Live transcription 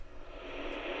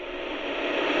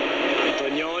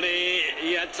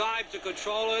had time to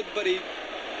control it, but he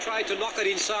tried to knock it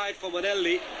inside for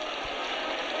Manelli.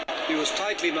 He was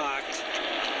tightly marked.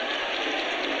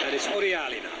 And it's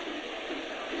Oriali now.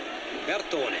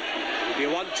 Bertone. Will be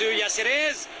 1-2. Yes, it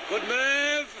is. Good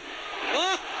move.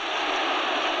 Oh!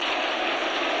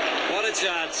 What a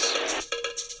chance.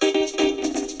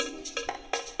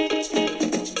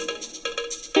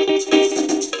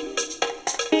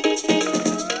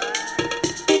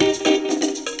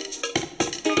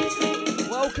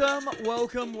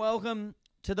 Welcome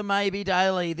to the Maybe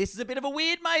Daily. This is a bit of a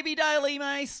weird Maybe Daily,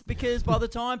 Mace, because by the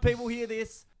time people hear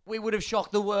this, we would have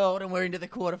shocked the world and we're into the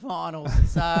quarterfinals.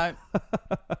 So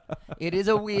it is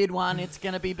a weird one. It's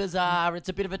going to be bizarre. It's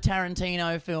a bit of a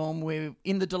Tarantino film. We're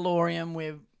in the DeLorean.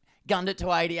 We've gunned it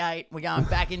to 88. We're going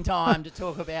back in time to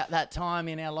talk about that time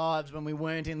in our lives when we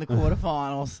weren't in the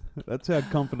quarterfinals. That's how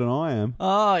confident I am.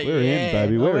 Oh, We're in,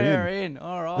 baby. We're in.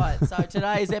 All right. So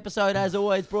today's episode, as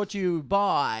always, brought to you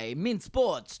by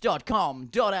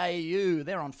mintsports.com.au.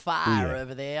 They're on fire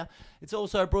over there. It's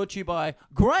also brought to you by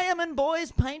Graham and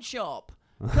Boys Paint Shop.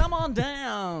 Come on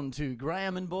down to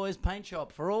Graham and Boys Paint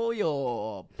Shop for all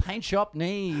your paint shop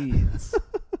needs.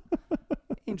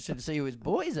 Interested to see who his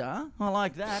boys are. I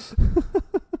like that.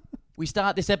 We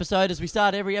start this episode, as we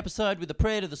start every episode, with a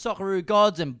prayer to the Socceroo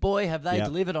gods, and boy, have they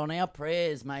delivered on our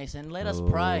prayers, Mason. Let us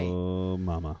pray. Oh,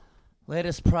 mama. Let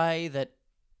us pray that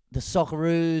the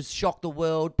Socceroos shock the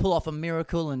world, pull off a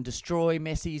miracle and destroy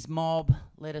Messi's mob.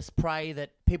 Let us pray that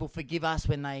people forgive us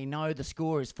when they know the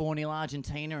score is 4-0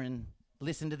 Argentina and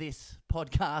listen to this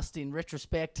podcast in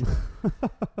retrospect.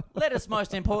 Let us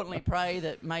most importantly pray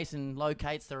that Mason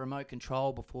locates the remote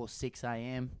control before 6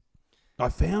 a.m. I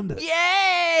found it.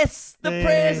 Yes! The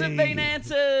prayers have been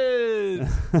answered.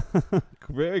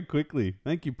 Very quickly.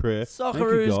 Thank you, prayer.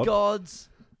 Socceroos God. gods,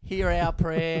 hear our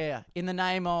prayer. In the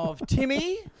name of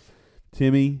Timmy,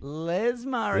 Les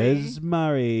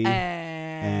Murray,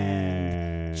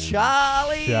 and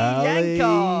Charlie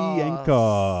Yankos.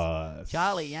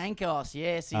 Charlie Yankos,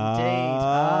 yes, indeed.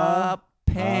 Up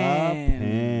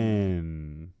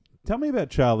pen. Tell me about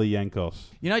Charlie Yankos.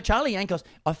 You know, Charlie Yankos,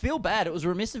 I feel bad. It was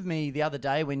remiss of me the other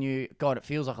day when it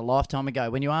feels like a lifetime ago,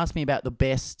 when you asked me about the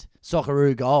best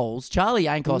Socceroo goals. Charlie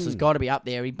Yankos has got to be up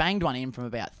there. He banged one in from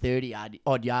about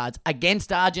 30-odd yards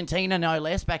against Argentina, no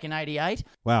less, back in 88.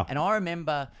 Wow. And I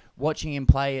remember watching him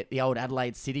play at the old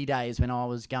Adelaide City days when I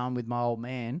was going with my old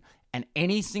man, and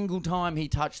any single time he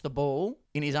touched the ball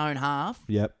in his own half,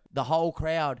 the whole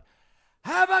crowd,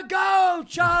 have a go,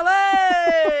 Charlie!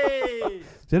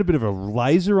 Is that a bit of a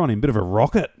laser on him, bit of a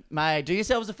rocket? Mate, do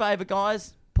yourselves a favour,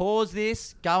 guys. Pause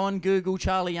this, go and Google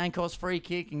Charlie Yankos free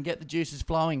kick and get the juices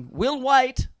flowing. We'll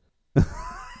wait.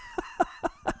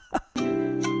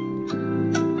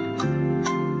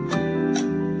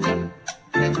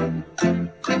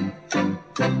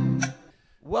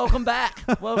 Welcome back.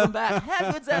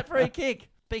 How good's that free kick?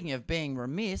 Speaking of being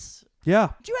remiss, do you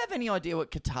have any idea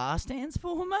what Qatar stands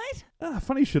for, mate?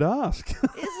 Funny you should ask. Is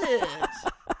it?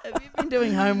 Have you been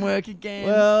doing homework again?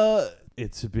 Well,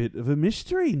 it's a bit of a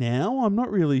mystery now. I'm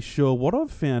not really sure what I've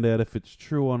found out, if it's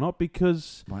true or not,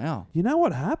 because you know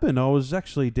what happened? I was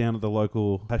actually down at the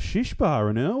local hashish bar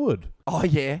in Elwood. Oh,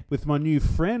 yeah? With my new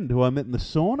friend who I met in the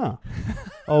sauna.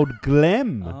 Old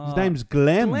Glem. His name's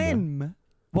Glem. Glem?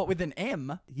 What, with an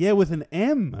M? Yeah, with an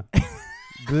M.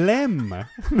 Glem.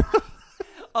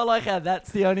 I like how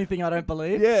that's the only thing I don't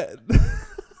believe. Yeah.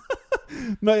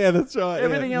 No, yeah, that's right.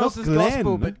 Everything else is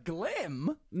gospel, but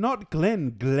Glem? Not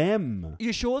Glenn, Glem.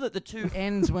 You sure that the two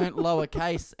N's weren't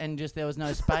lowercase and just there was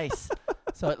no space?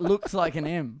 So it looks like an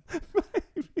M.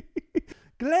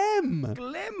 Glem.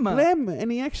 Glem.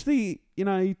 And he actually,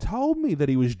 he told me that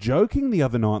he was joking the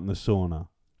other night in the sauna.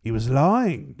 He was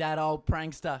lying. That old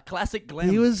prankster. Classic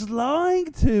Glem. He was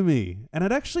lying to me. And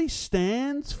it actually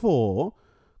stands for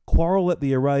Quarrel at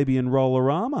the Arabian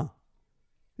Rollerama.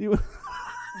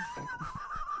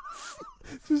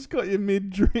 Just got your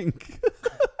mid-drink.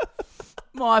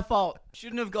 My fault.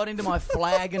 Shouldn't have got into my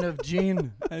flagon of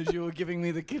gin as you were giving me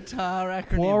the Qatar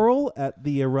acronym. Quarrel at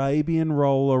the Arabian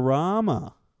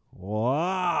Rollerama.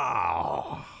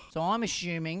 Wow. So I'm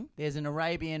assuming there's an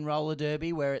Arabian roller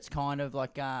derby where it's kind of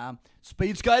like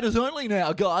speed skaters only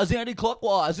now, guys,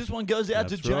 anti-clockwise. This one goes out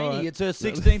to Janie. Right. It's her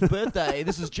 16th birthday.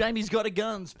 This is Jamie's Got a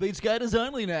Gun. Speed skaters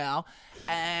only now.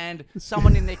 And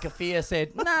someone in their kafir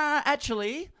said, nah,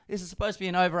 actually, this is supposed to be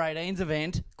an over-18s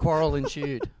event. Quarrel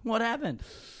ensued. What happened?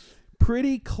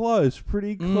 Pretty close.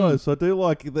 I do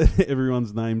like that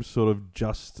everyone's names sort of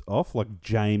just off, like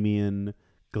Jamie,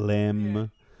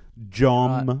 Glem,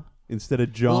 John. Right. Instead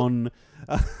of John.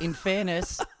 Well, in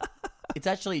fairness, It's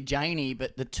actually Janie,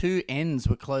 but the two N's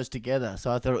were close together,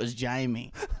 so I thought it was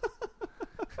Jamie.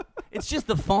 It's just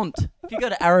the font. If you go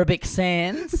to Arabic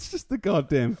Sans... It's just the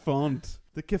goddamn font.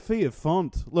 The Kafia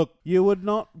font. Look, you would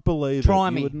not believe Try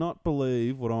it. me. You would not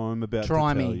believe what I'm about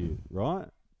Try to tell me. you, right?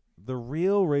 The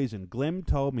real reason, Glem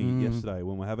told me yesterday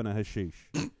when we're having a hashish,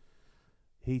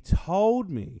 he told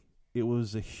me it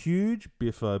was a huge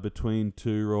biffo between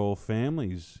two royal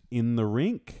families in the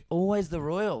rink. Always the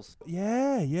Royals.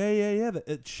 Yeah.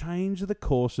 It changed the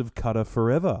course of Qatar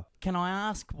forever. Can I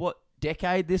ask what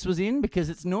decade this was in? Because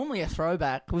it's normally a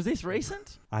throwback. Was this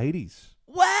recent? 80s.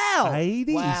 Wow!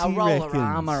 80s, wow, he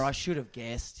Roller-Armour. reckons. I should have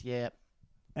guessed. Yeah.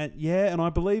 And I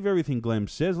believe everything Glem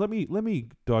says. Let me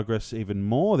digress even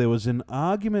more. There was an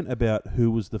argument about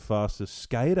who was the fastest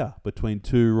skater between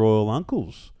two royal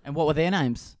uncles. And what were their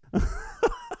names?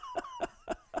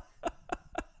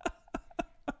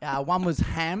 One was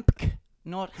Hampk,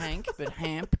 not Hank, but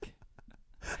Hampk.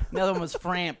 The other one was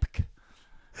Frampk.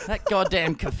 That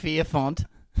goddamn Kafir font.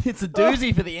 It's a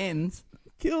doozy for the ends.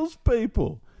 Kills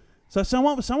people. So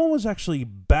someone was actually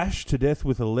bashed to death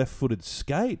with a left-footed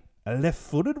skate. A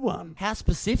left-footed one. How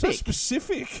specific? So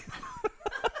specific.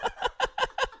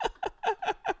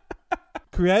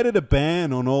 Created a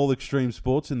ban on all extreme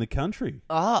sports in the country.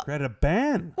 Oh. Created a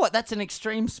ban. What, that's an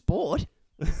extreme sport?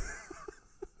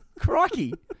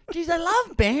 Crikey. Geez, they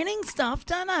love banning stuff,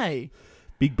 don't they?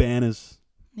 Big banners.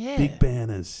 Yeah. Big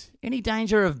banners. Any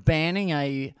danger of banning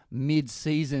a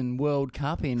mid-season World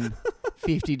Cup in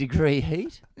 50-degree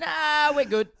heat? Nah, we're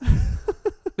good.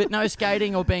 But no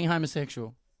skating or being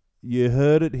homosexual. You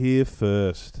heard it here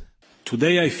first.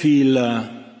 Today I feel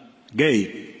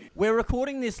gay. We're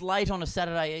recording this late on a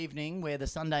Saturday evening where the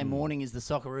Sunday morning is the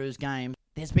Socceroos game.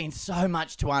 There's been so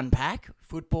much to unpack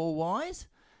football-wise.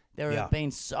 There have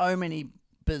been so many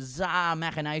bizarre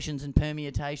machinations and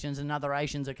permutations and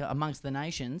otherations amongst the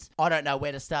nations. I don't know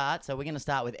where to start, so we're going to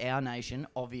start with our nation,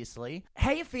 obviously.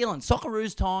 How you feeling?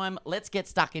 Socceroos time. Let's get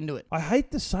stuck into it. I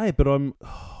hate to say it, but am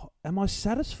I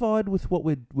satisfied with what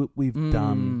we've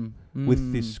done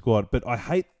with this squad? But I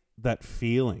hate that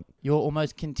feeling. You're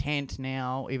almost content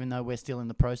now, even though we're still in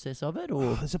the process of it?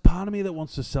 Or There's a part of me that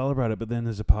wants to celebrate it, but then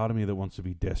there's a part of me that wants to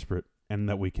be desperate and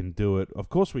that we can do it. Of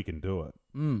course we can do it.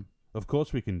 Of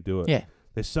course we can do it. Yeah.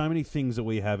 There's so many things that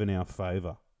we have in our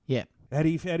favour. Yeah. How do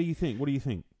you think? What do you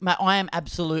think? Mate, I am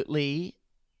absolutely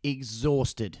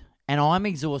exhausted. And I'm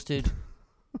exhausted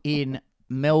in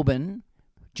Melbourne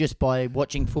just by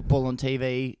watching football on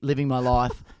TV, living my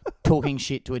life, talking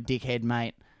shit to a dickhead,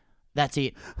 mate. That's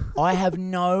it. I have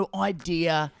no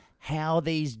idea how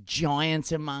these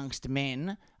giants amongst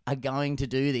men are going to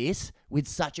do this with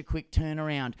such a quick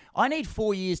turnaround. I need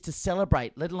 4 years to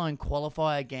celebrate, let alone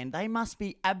qualify again. They must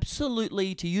be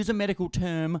absolutely, to use a medical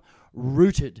term,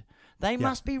 rooted. They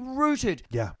must be rooted.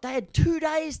 Yeah. They had 2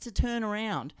 days to turn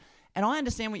around. And I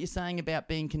understand what you're saying about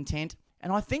being content.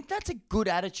 And I think that's a good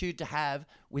attitude to have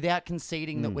without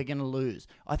conceding that we're going to lose.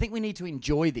 I think we need to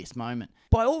enjoy this moment.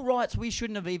 By all rights, we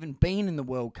shouldn't have even been in the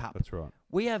World Cup. That's right.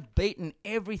 We have beaten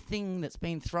everything that's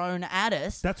been thrown at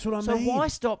us. That's what I so mean. So why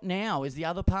stop now is the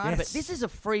other part of it. Yes. This is a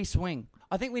free swing.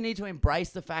 I think we need to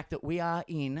embrace the fact that we are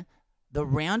in the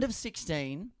round of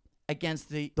 16 against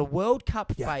the World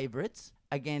Cup favourites,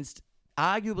 against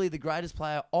arguably the greatest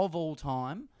player of all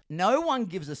time. No one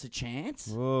gives us a chance.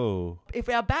 Whoa. If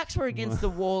our backs were against the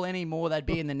wall anymore, they'd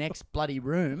be in the next bloody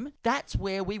room. That's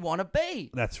where we want to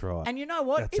be. That's right. And you know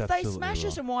what? That's if they absolutely smash us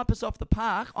right. and wipe us off the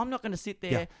park, I'm not going to sit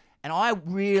there. And I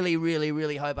really, really,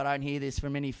 really hope I don't hear this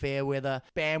from any fair weather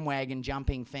bandwagon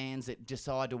jumping fans that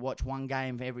decide to watch one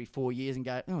game for every 4 years and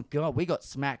go, oh, God, we got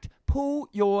smacked. Pull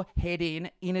your head in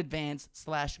advance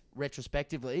 /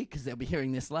 retrospectively, because they'll be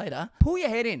hearing this later. Pull your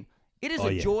head in. It is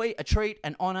a joy, a treat,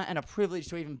 an honour, and a privilege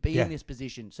to even be in this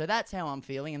position. So that's how I'm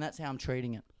feeling, and that's how I'm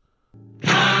treating it.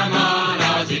 Come on,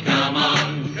 Aussie, come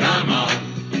on, come on.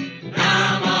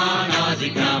 Come on,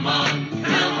 Aussie, come on,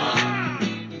 come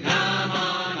on. Come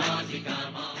on, Aussie,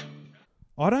 come on.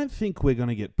 I don't think we're going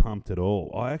to get pumped at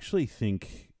all. I actually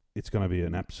think it's going to be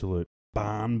an absolute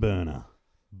barn burner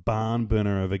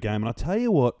of a game. And I tell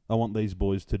you what I want these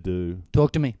boys to do.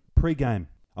 Talk to me. Pre-game,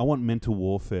 I want mental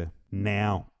warfare.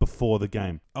 Now, before the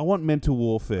game. I want mental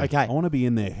warfare. Okay. I want to be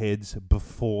in their heads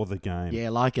before the game.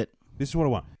 Yeah, like it. This is what I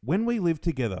want. When we lived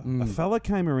together, a fella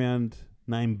came around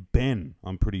named Ben,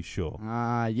 I'm pretty sure.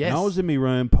 Yes. And I was in my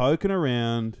room poking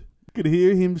around. I could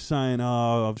hear him saying,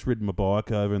 oh, I've just ridden my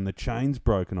bike over and the chain's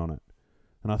broken on it.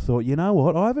 And I thought, you know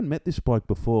what? I haven't met this bloke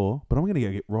before, but I'm going to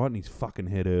go get right in his fucking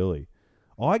head early.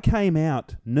 I came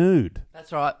out nude.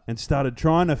 That's right. And started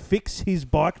trying to fix his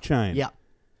bike chain. Yeah.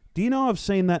 Do you know I've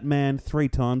seen that man 3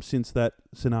 times since that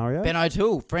scenario? Ben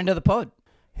O'Toole, friend of the pod.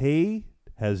 He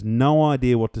has no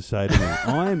idea what to say to me.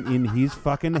 I am in his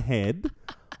fucking head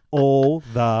all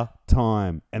the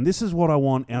time. And this is what I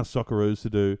want our Socceroos to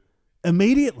do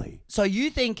immediately. So you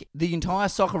think the entire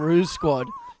Socceroos squad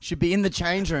should be in the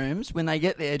change rooms when they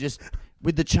get there, just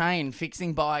with the chain,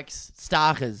 fixing bikes,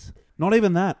 starkers? Not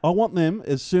even that. I want them,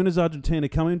 as soon as Argentina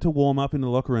come in to warm up in the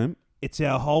locker room, it's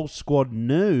our whole squad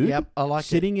nude. Yep, I like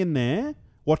sitting in there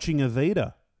watching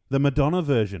Evita, the Madonna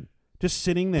version. Just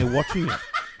sitting there watching it.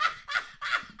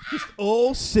 Just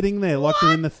all sitting there like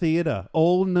they're in the theatre,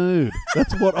 all nude.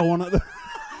 That's what I want to...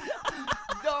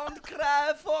 Don't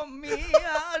cry for me,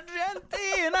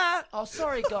 Argentina. Oh,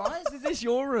 sorry, guys. Is this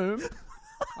your room?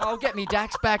 I'll get me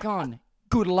Dax back on.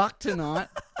 Good luck tonight.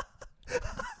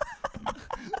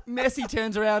 Messi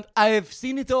turns around. I have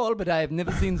seen it all, but I have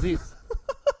never seen this.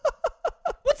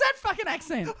 What's that fucking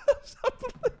accent?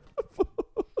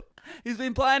 He's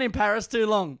been playing in Paris too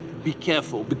long. Be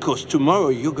careful, because tomorrow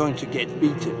you're going to get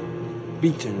beaten.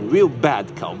 Beaten real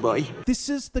bad, cowboy. This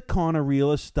is the kind of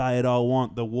real estate I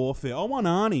want, the warfare. I want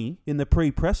Arnie in the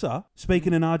pre-presser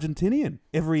speaking in Argentinian.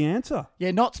 Every answer.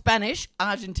 Yeah, not Spanish,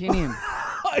 Argentinian.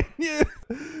 I knew.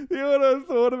 You know what I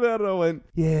thought about it? I went,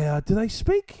 yeah, do they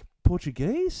speak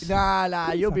Portuguese?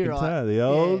 Nah, you'll be Fucking right. tell. The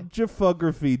old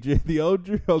geography. The old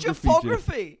geography.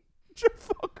 Geography.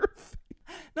 Geography.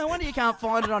 No wonder you can't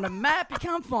find it on a map. You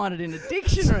can't find it in a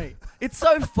dictionary. It's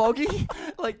so foggy.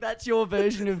 Like, that's your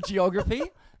version of geography.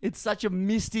 It's such a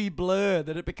misty blur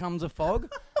that it becomes a fog.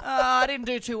 I didn't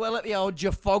do too well at the old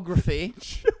geography.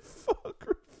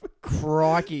 Geography.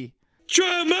 Crikey.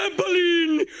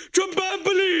 Trampoline!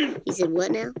 Trampoline! You said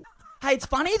what now? Hey, it's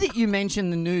funny that you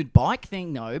mentioned the nude bike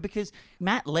thing, though, because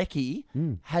Matt Leckie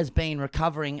has been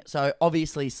recovering. So,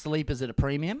 obviously, sleep is at a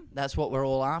premium. That's what we're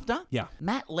all after. Yeah.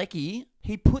 Matt Leckie,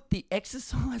 he put the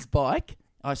exercise bike,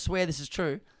 I swear this is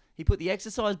true, he put the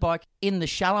exercise bike in the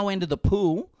shallow end of the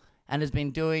pool and has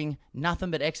been doing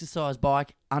nothing but exercise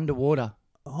bike underwater.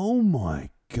 Oh, my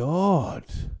God.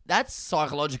 That's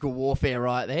psychological warfare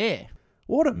right there.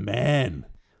 What a man.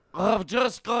 I've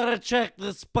just got to check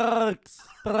the sparks,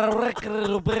 but I reckon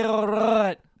it'll be all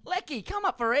right. Leckie, come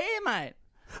up for air, mate.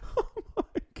 Oh, my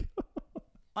God.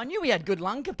 I knew he had good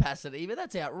lung capacity, but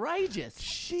that's outrageous.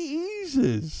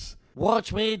 Jesus.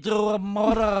 Watch me do a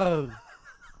motto.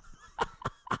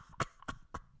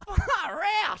 Far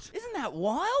out. Isn't that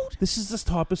wild? This is the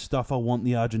type of stuff I want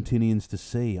the Argentinians to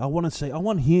see. I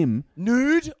want him.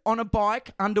 Nude on a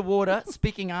bike underwater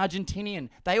speaking Argentinian.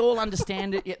 They all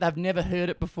understand it, yet they've never heard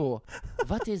it before.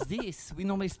 What is this? We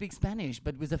normally speak Spanish,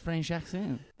 but with a French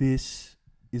accent. This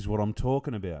is what I'm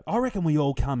talking about. I reckon we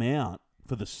all come out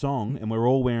for the song and we're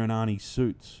all wearing Arnie's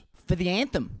suits. For the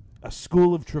anthem. A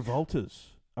school of Travoltas.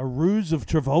 A ruse of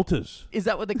Travoltas. Is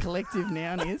that what the collective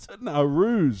noun is? No, a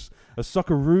ruse. A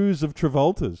Socceroos of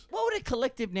Travoltas. What would a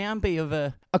collective noun be of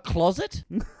a closet?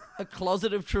 A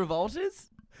closet of Travoltas?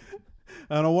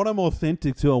 And I want them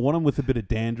authentic too. I want them with a bit of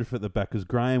dandruff at the back because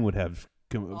Graham would have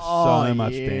so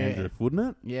much dandruff, wouldn't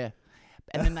it? Yeah.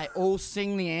 And then they all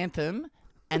sing the anthem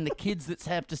and the kids that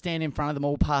have to stand in front of them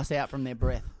all pass out from their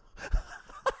breath.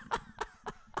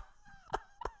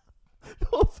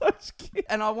 All those kids.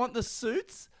 And I want the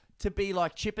suits to be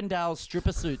like Chippendale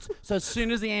stripper suits. So as soon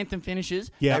as the anthem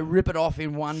finishes, Yeah. they rip it off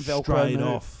in one Velcro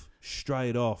move.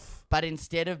 Straight off. But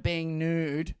instead of being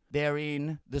nude, they're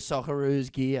in the Socceroos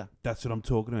gear. That's what I'm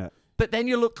talking about. But then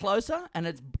you look closer and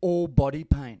it's all body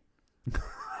paint.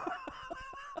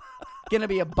 Gonna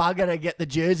be a bugger to get the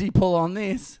jersey pull on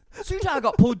this. Sutar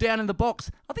got pulled down in the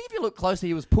box. I think if you look closer,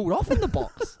 he was pulled off in the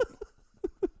box.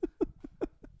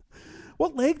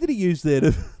 What leg did he use there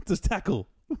to tackle?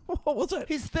 What was it?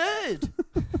 His third.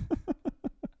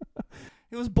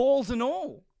 It was balls and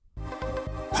all.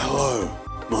 Hello,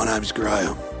 my name's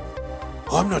Graham.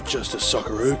 I'm not just a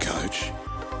Socceroo coach.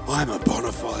 I'm a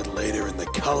bona fide leader in the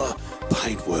colour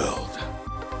paint world.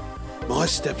 My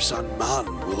stepson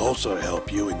Martin will also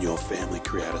help you and your family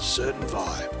create a certain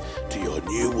vibe to your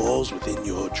new walls within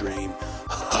your dream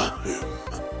home.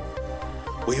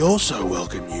 We also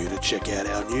welcome you to check out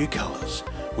our new colours,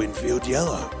 Winfield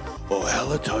Yellow or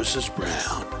Halitosis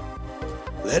Brown.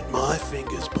 Let my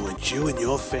fingers point you and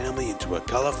your family into a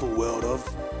colourful world of,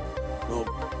 well,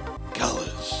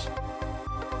 colours.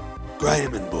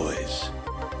 Graham and boys,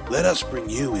 let us bring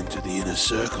you into the inner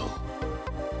circle.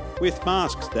 With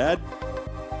masks, Dad.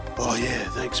 Oh yeah,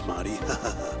 thanks Marty.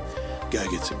 Go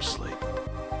get some sleep.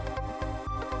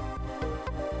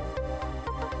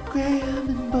 Graham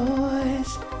and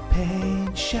Boys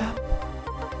Paint Shop.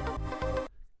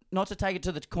 not to take it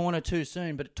to the corner too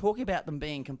soon, but talking about them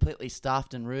being completely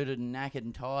stuffed and rooted and knackered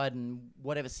and tired and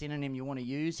whatever synonym you want to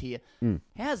use here,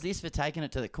 how's this for taking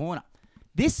it to the corner?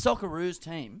 This Socceroos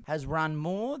team has run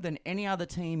more than any other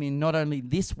team in not only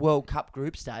this World Cup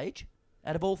group stage.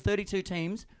 Out of all 32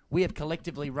 teams, we have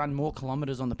collectively run more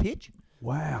kilometres on the pitch.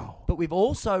 Wow. But we've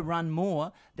also run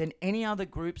more than any other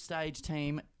group stage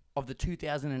team of the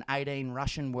 2018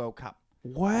 Russian World Cup.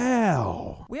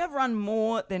 Wow. We have run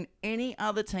more than any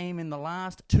other team in the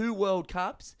last 2 World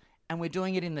Cups, and we're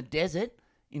doing it in the desert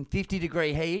in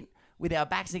 50-degree heat with our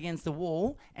backs against the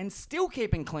wall and still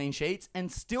keeping clean sheets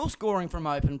and still scoring from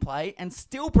open play and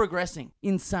still progressing.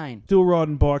 Insane. Still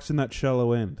riding bikes in that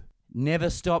shallow end. Never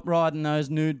stop riding those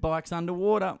nude bikes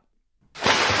underwater.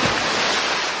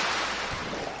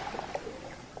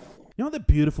 You know what the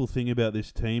beautiful thing about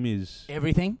this team is?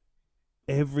 Everything.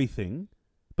 Everything.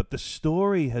 But the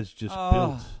story has just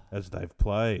built as they've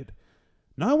played.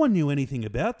 No one knew anything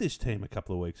about this team a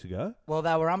couple of weeks ago. Well,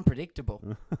 they were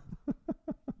unpredictable.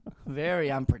 Very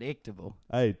unpredictable.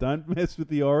 Hey, don't mess with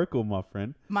the Oracle, my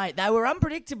friend. Mate, they were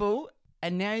unpredictable,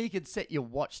 and now you could set your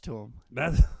watch to them.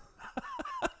 That's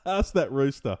ask that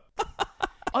rooster.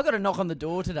 I got a knock on the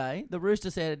door today. The rooster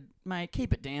said, mate,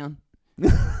 keep it down.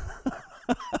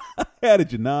 How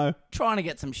did you know? Trying to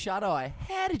get some shut-eye.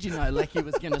 How did you know Lecky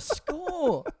was going to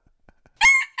score?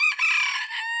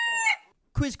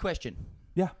 Quiz question.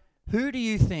 Yeah. Who do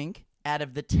you think, out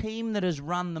of the team that has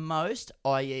run the most,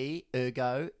 i.e.,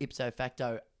 ergo, ipso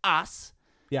facto, us,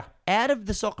 Yeah. out of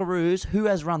the Socceroos, who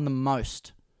has run the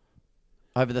most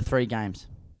over the 3 games?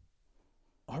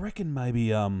 I reckon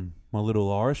maybe my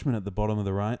little Irishman at the bottom of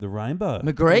the rainbow.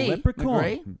 McGree.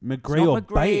 Leprechaun. McGree. McGree or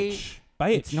McGree.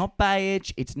 Baich. It's not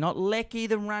Baich. It's not Lecky,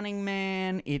 the running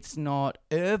man. It's not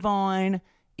Irvine.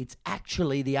 It's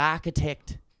actually the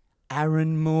architect,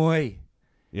 Aaron Moy.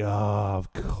 Yeah,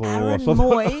 of course. Aaron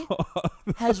Moy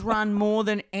has run more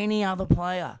than any other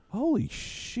player. Holy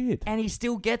shit. And he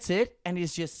still gets it and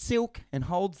is just silk and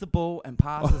holds the ball and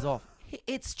passes off.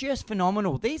 It's just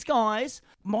phenomenal. These guys,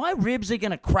 my ribs are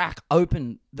going to crack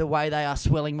open the way they are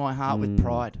swelling my heart with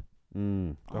pride.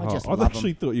 I just love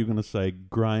actually thought you were going to say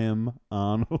Graham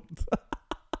Arnold.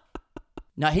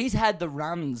 No, he's had the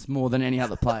runs more than any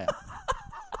other player.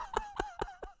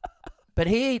 But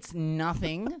he eats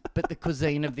nothing but the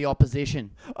cuisine of the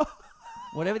opposition.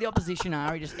 Whatever the opposition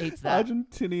are, he just eats that.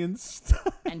 Argentinian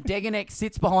stuff. And Deganek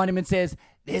sits behind him and says,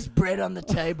 there's bread on the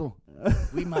table.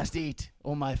 We must eat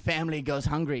or my family goes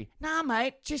hungry. Nah,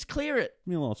 mate, just clear it.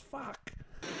 Milos, fuck.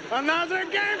 Another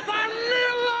game for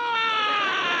Milos!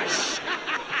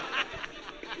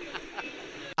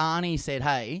 Arnie said,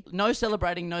 hey, no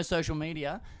celebrating, no social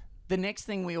media. The next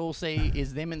thing we all see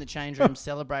is them in the change room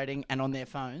celebrating and on their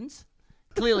phones.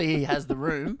 Clearly he has the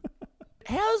room.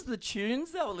 How's the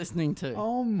tunes they were listening to?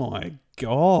 Oh my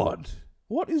God.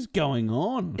 What is going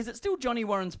on? Is it still Johnny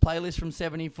Warren's playlist from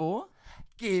 74?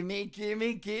 Gimme,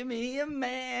 gimme, gimme a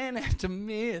man after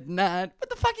midnight. What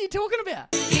the fuck are you talking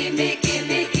about? Gimme,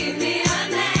 gimme, gimme a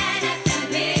man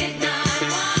after midnight.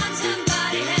 Want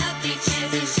somebody help me chase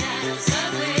the shadows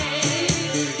away.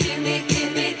 Gimme,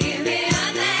 gimme, gimme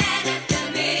a man after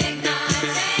midnight.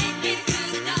 Take me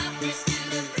through the darkness to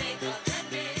the break of the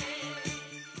day.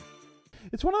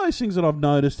 It's one of those things that I've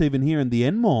noticed even here in the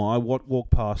Enmore. I walked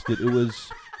past it. It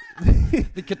was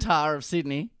The Qatar of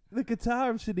Sydney. the Qatar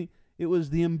of Sydney. It was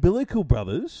the Umbilical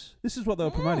Brothers. This is what they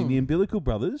were promoting, the Umbilical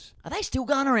Brothers. Are they still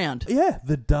going around? Yeah,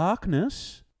 The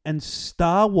Darkness and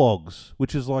Star Wogs,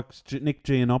 which is like Nick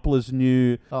Giannopoulos'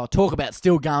 new... Oh, talk about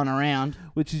still going around.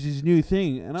 Which is his new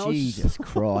thing. And I was Jesus just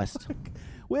Christ. like,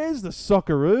 where's the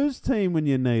Socceroos team when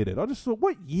you need it? I just thought,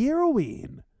 what year are we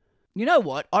in? You know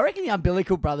what? I reckon the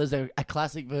Umbilical Brothers are a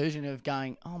classic version of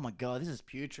going, oh my God, this is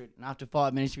putrid. And after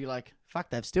 5 minutes, you'll be like,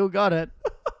 fuck, they've still got it.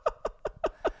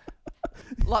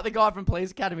 Like the guy from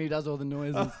Police Academy who does all the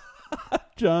noises.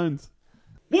 Jones.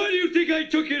 Why do you think I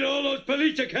took in all those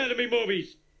Police Academy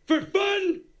movies? For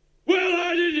fun? Well,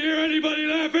 I didn't hear anybody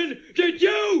laughing. Did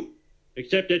you?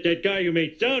 Except that guy who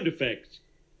made sound effects.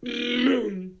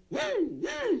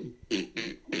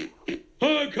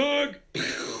 Hog, hog.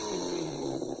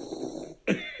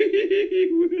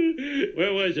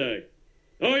 Where was I?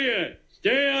 Oh, yeah.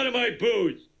 Stay out of my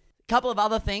booze. Couple of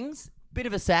other things. Bit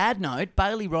of a sad note.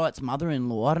 Bailey Wright's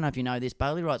mother-in-law, I don't know if you know this,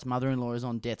 Bailey Wright's mother-in-law is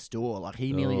on death's door. Like,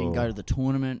 he nearly didn't go to the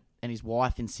tournament, and his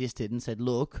wife insisted and said,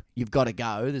 look, you've got to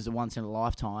go. There's a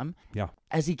once-in-a-lifetime. Yeah.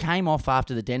 As he came off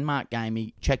after the Denmark game,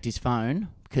 he checked his phone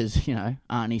because, you know,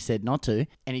 Arnie said not to,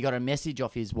 and he got a message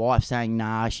off his wife saying,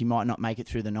 nah, she might not make it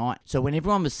through the night. So when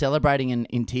everyone was celebrating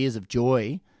in tears of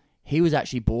joy, he was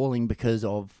actually bawling because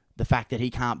of the fact that he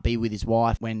can't be with his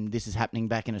wife when this is happening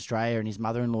back in Australia and his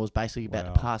mother-in-law is basically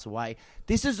about to pass away.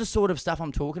 This is the sort of stuff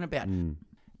I'm talking about.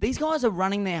 These guys are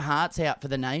running their hearts out for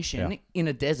the nation in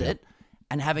a desert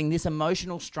and having this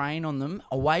emotional strain on them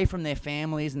away from their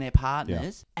families and their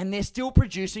partners, and they're still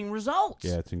producing results.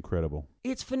 Yeah, it's incredible.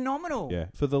 It's phenomenal. Yeah,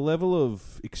 for the level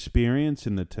of experience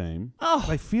in the team,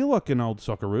 they feel like an old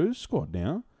Socceroos squad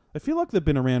now. They feel like they've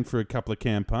been around for a couple of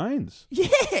campaigns. Yeah.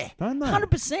 Don't they?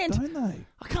 100%. Don't they?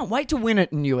 I can't wait to win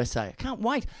it in USA. I can't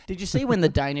wait. Did you see when the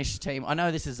Danish team, I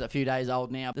know this is a few days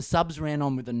old now, the subs ran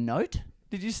on with a note?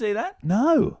 Did you see that?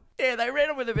 No. Yeah, they ran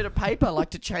on with a bit of paper,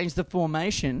 like to change the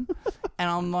formation. And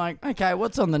I'm like, okay,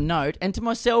 what's on the note? And to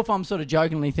myself, I'm sort of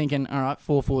jokingly thinking, all right,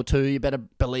 4-4-2, you better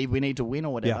believe we need to win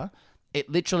or whatever. It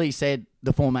literally said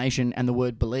the formation and the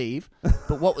word believe.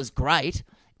 But what was great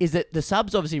is that the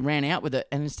subs obviously ran out with it,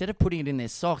 and instead of putting it in their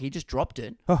sock, he just dropped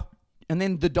it. And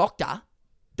then the doctor,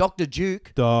 Dr.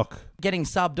 Duke, getting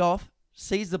subbed off,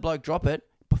 sees the bloke drop it,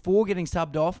 before getting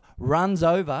subbed off, runs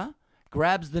over,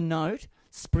 grabs the note,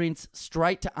 sprints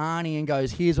straight to Arnie and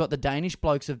goes, here's what the Danish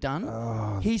blokes have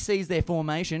done. He sees their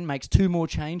formation, makes 2 more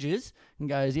changes, and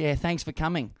goes, yeah, thanks for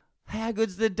coming. How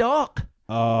good's the doc?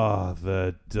 Oh,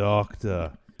 the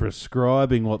doctor.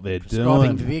 Prescribing what they're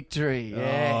Prescribing doing. victory,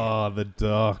 yeah. Oh, the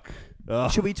doc. Oh.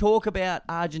 Should we talk about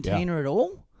Argentina at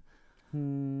all?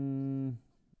 Mm.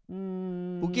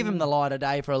 We'll give him the light of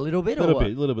day for a little bit. Little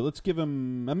bit. Let's give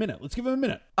him a minute.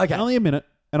 Okay. Only a minute,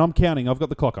 and I'm counting. I've got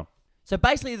the clock on. So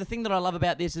basically, the thing that I love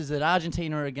about this is that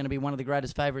Argentina are going to be one of the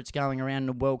greatest favourites going around in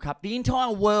the World Cup. The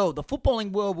entire world, the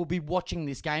footballing world, will be watching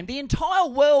this game. The entire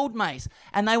world, mate.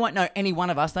 And they won't know any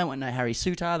one of us. They won't know Harry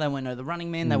Suter. They won't know the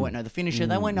running man. They won't know the finisher.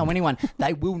 They won't know anyone.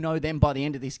 They will know them by the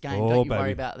end of this game. Don't you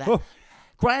worry about that.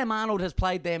 Graham Arnold has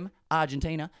played them,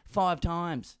 Argentina, 5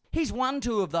 times. He's won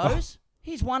 2 of those.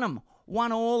 He's won them.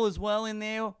 1-1 as well in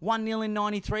there, 1-0 in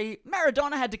 93.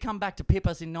 Maradona had to come back to pip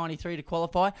us in 93 to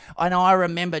qualify. I know, I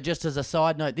remember, just as a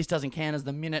side note, this doesn't count as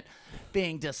the minute,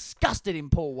 being disgusted in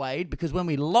Paul Wade, because when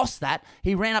we lost that,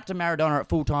 he ran up to Maradona at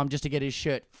full time just to get his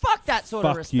shirt. Fuck that sort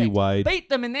of respect. You, Wade. Beat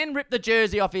them and then rip the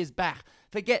jersey off his back.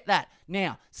 Forget that.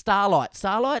 Now, Starlight.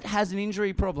 Starlight has an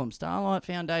injury problem. Starlight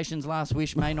Foundation's last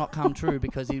wish may not come true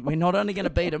because we're not only going to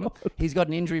beat him, he's got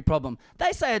an injury problem.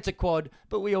 They say it's a quad,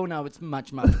 but we all know it's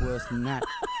much, much worse than that.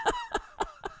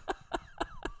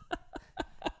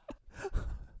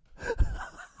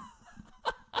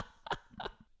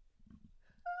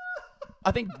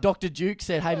 I think Dr. Duke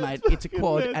said, hey, mate, it's a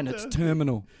quad and it's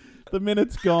terminal. The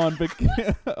minute's gone, but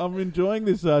I'm enjoying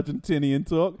this Argentinian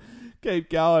talk.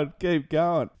 Keep going.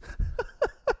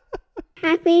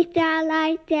 Happy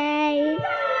Starlight Day.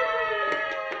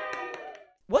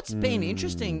 What's been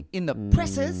interesting in the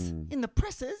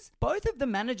presses, both of the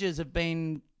managers have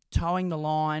been towing the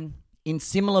line in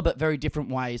similar but very different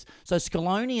ways. So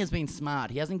Scaloni has been smart.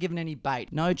 He hasn't given any bait.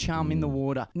 No chum in the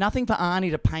water. Nothing for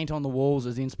Arnie to paint on the walls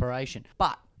as inspiration.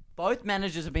 But both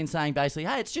managers have been saying basically,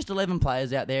 hey, it's just 11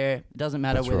 players out there. It doesn't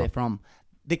matter where they're from.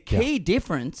 The key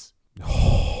difference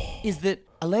is that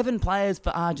 11 players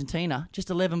for Argentina, just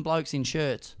 11 blokes in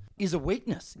shirts, is a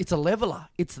weakness. It's a leveler.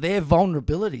 It's their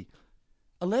vulnerability.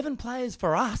 11 players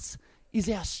for us is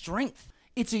our strength.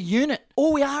 It's a unit.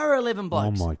 All we are 11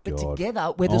 blokes. Oh, my But God.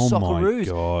 together, we're the Oh, my Socceroos.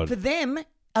 God. For them,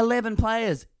 11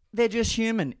 players, they're just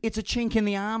human. It's a chink in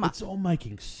the armour. It's all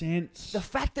making sense. The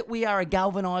fact that we are a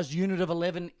galvanised unit of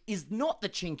 11 is not the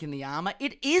chink in the armour.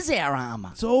 It is our armour.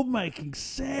 It's all making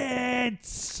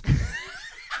sense.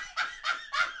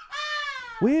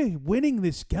 We're winning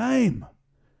this game.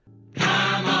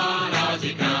 Come on,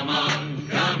 Aussie, come on,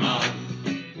 come on.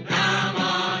 Come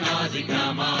on, Aussie,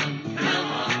 come on, come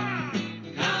on.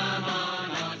 Come on,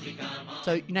 Aussie, come on.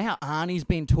 So, you know how Arnie's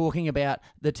been talking about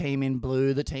the team in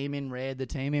blue, the team in red, the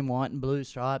team in white and blue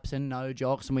stripes and no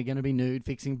jocks and we're going to be nude,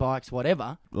 fixing bikes,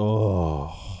 whatever.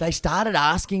 Oh. They started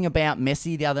asking about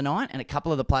Messi the other night and a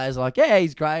couple of the players were like, yeah,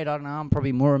 he's great. I don't know. I'm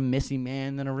probably more a Messi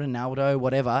man than a Ronaldo,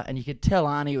 whatever. And you could tell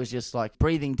Arnie was just like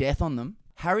breathing death on them.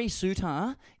 Harry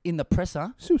Suter in the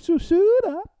presser,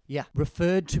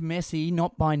 referred to Messi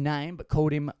not by name but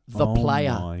called him the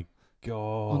player Oh, my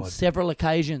God. on several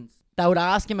occasions. They would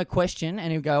ask him a question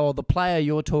and he'd go, oh, the player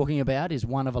you're talking about is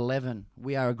one of 11.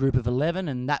 We are a group of 11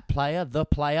 and that player, the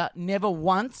player, never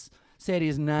once said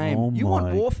his name. Oh, you want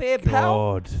my warfare, pal?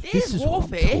 God. There's This is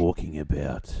warfare. what I'm talking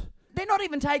about. They're not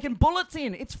even taking bullets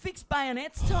in. It's fixed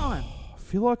bayonets time. I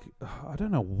feel like I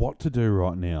don't know what to do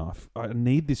right now. I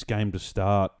need this game to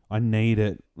start. I need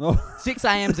it. 6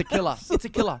 a.m.'s a killer. It's a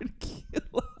killer.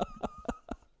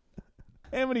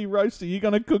 How many roasts are you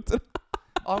going to cook today?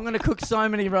 I'm going to cook so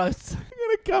many roasts. You're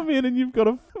going to come in and you've got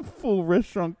a full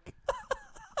restaurant.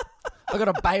 I got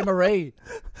a Bay Marie.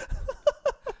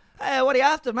 Hey, what are you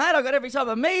after, mate? I got every type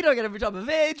of meat. I got every type of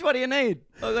veg. What do you need?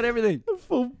 I got everything.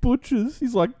 Full butchers.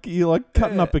 He's like, you're like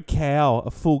cutting up a cow,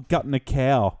 a full gutting a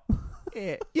cow.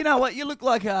 Yeah. You know what? You look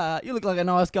like a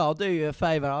nice guy. I'll do you a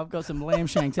favour. I've got some lamb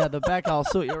shanks out the back. I'll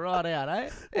sort you right out, eh?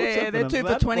 Yeah, they're 2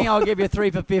 for 20. I'll give you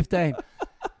 3 for 15.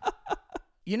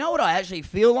 You know what I actually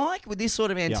feel like with this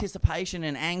sort of anticipation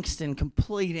and angst and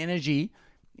complete energy?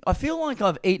 I feel like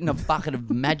I've eaten a bucket of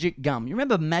magic gum. You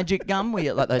remember magic gum where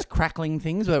you like those crackling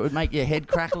things where it would make your head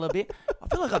crackle a bit? I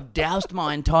feel like I've doused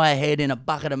my entire head in a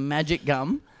bucket of magic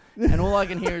gum and all I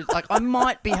can hear is like, I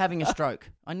might be having a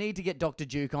stroke. I need to get Dr.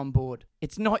 Duke on board.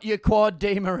 It's not your quad,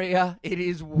 Di Maria. It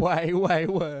is way, way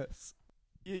worse.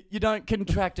 You don't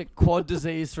contract a quad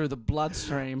disease through the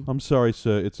bloodstream. I'm sorry,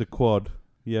 sir. It's a quad.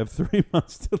 You have 3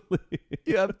 months to live.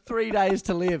 You have 3 days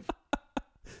to live.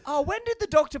 Oh, when did the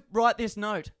doctor write this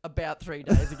note? About 3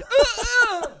 days ago.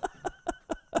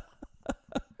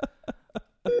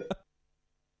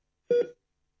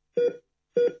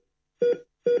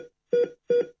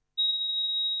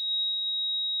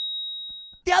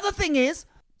 The other thing is,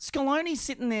 Scaloni's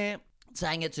sitting there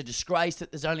saying it's a disgrace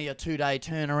that there's only a 2-day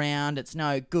turnaround. It's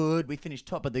no good. We finished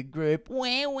top of the group.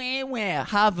 Where?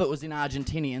 Half of it was in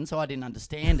Argentinian, so I didn't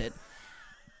understand it.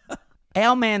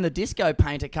 Our man, the disco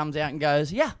painter, comes out and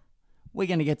goes, yeah, we're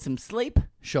going to get some sleep,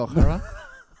 shocker,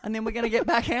 and then we're going to get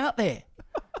back out there.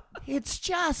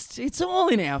 It's all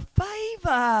in our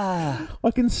favour.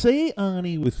 I can see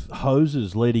Arnie with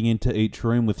hoses leading into each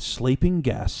room with sleeping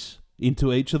gas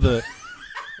into each of the...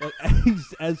 like,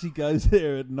 as he goes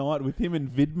there at night with him and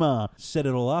Vidmar, set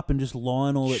it all up and just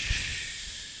line all it...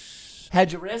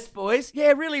 How'd you rest, boys?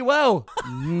 Yeah, really well.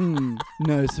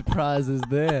 No surprises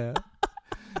there.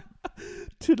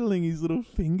 Twiddling his little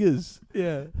fingers.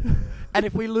 Yeah. And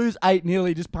if we lose 8-0,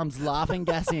 he just pumps laughing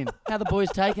gas in. How the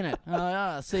boys taking it?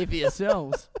 See for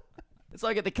yourselves. It's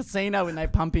like at the casino when they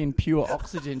pump in pure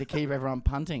oxygen to keep everyone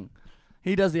punting.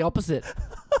 He does the opposite.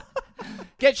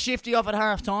 Get Shifty off at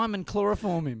half time and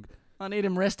chloroform him. I need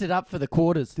him rested up for the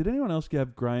quarters. Did anyone else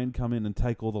have Graham come in and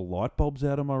take all the light bulbs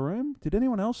out of my room? Did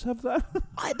anyone else have that?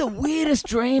 I had the weirdest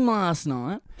dream last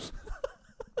night.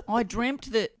 I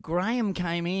dreamt that Graham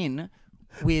came in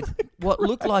with what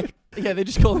looked like... Yeah, they're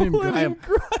just calling him Graham.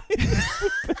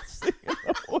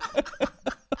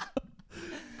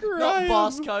 Not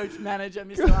boss, coach, manager,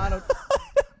 Mr. Arnold.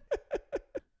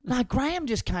 No, Graham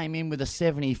just came in with a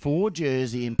 74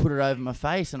 jersey and put it over my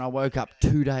face, and I woke up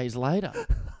 2 days later.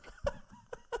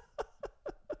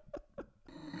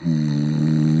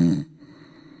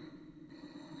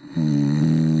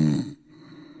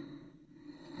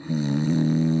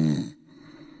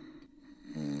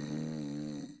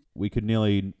 We could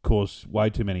nearly cause way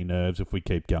too many nerves if we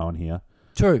keep going here.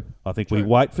 True. I think we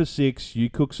wait for 6, you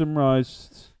cook some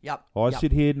roasts. Yep. I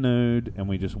sit here nude, and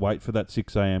we just wait for that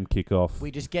 6 a.m. kickoff. We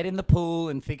just get in the pool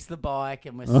and fix the bike,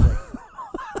 and we're asleep.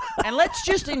 And let's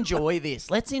just enjoy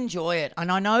this. Let's enjoy it.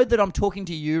 And I know that I'm talking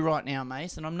to you right now,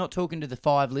 Mace, and I'm not talking to the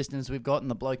 5 listeners we've got in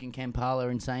the bloke in Kampala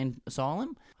insane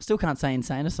asylum. I still can't say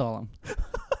insane asylum.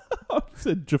 I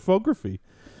said geography.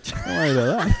 Don't worry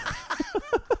about that.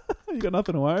 You got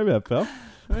nothing to worry about, pal.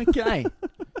 Okay.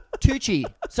 Touche.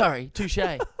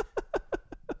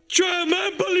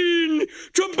 Trampoline!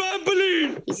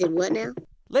 You said what now?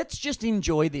 Let's just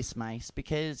enjoy this, Mace,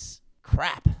 because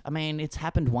crap. I mean, it's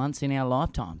happened once in our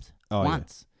lifetimes. Oh,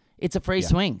 once. Yeah. It's a free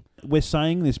swing. We're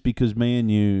saying this because me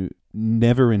and you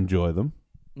never enjoy them.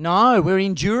 No, we're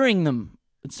enduring them.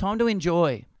 It's time to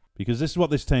enjoy. Because this is what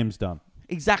this team's done.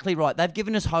 Exactly right. They've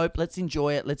given us hope. Let's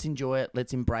enjoy it. Let's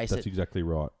embrace it. That's exactly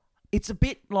right. It's a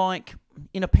bit like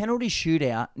in a penalty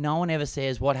shootout, no one ever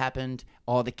says what happened.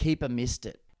 Oh, the keeper missed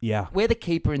it. Yeah. We're the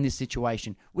keeper in this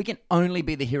situation. We can only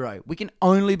be the hero. We can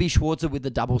only be Schwarzer with the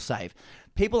double save.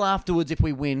 People afterwards, if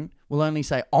we win, will only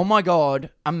say, oh my God,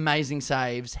 amazing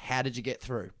saves. How did you get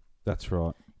through? That's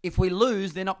right. If we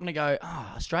lose, they're not going to go,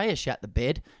 oh, Australia shat the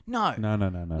bed. No.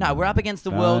 No, We're up against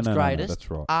the world's greatest, that's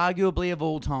right. arguably of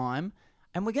all time,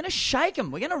 and we're going to shake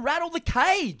them. We're going to rattle the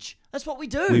cage. That's what we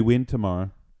do. We win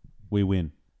tomorrow. We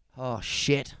win. Oh,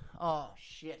 shit.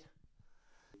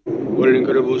 What an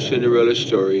incredible Cinderella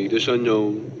story. This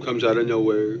unknown comes out of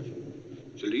nowhere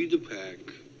to lead the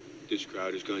pack. This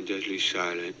crowd has gone deadly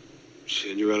silent.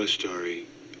 Cinderella story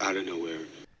out of nowhere.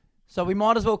 So we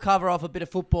might as well cover off a bit of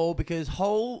football because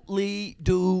holy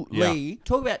do-lee.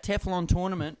 Talk about Teflon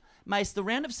tournament. Mace, the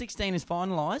round of 16 is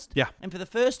finalised. Yeah. And for the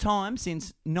first time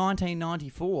since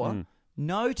 1994,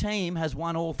 No team has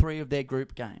won all 3 of their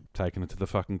group games. Taking it to the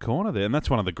fucking corner there. And that's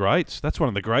one of the greats. That's one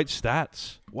of the great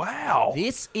stats. Wow.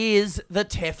 This is the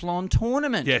Teflon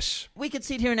tournament. Yes. We could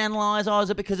sit here and analyse,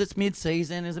 is it because it's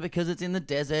mid-season? Is it because it's in the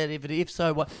desert? If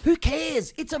so, what? Who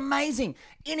cares? It's amazing.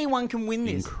 Anyone can win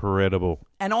this. Incredible.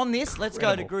 And on this, let's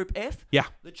go to Group F. Yeah.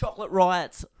 The Chocolate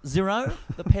Riots, 0.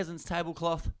 The Peasants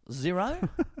Tablecloth, 0.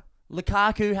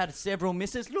 Lukaku had several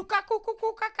misses. Lukaku.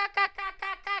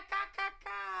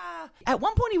 At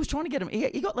one point, he was trying to get him.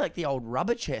 He got like the old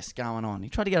rubber chest going on. He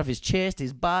tried to get off his chest,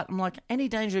 his butt. I'm like, any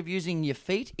danger of using your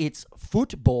feet? It's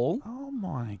football. Oh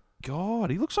my God.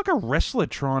 He looks like a wrestler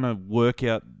trying to work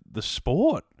out the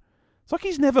sport. It's like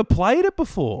he's never played it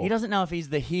before. He doesn't know if he's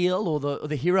the heel or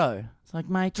the hero. It's like,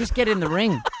 mate, just get in the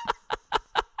ring.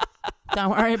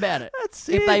 Don't worry about it. That's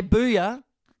If it. they boo you,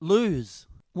 lose.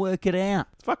 Work it out.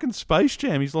 Fucking Space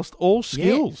Jam. He's lost all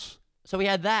skills. So we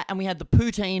had that, and we had the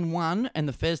Poutine 1 and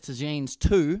the Fez Tagines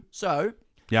 2. So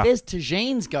Yeah. Fez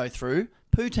Tagines go through.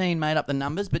 Poutine made up the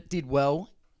numbers, but did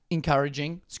well.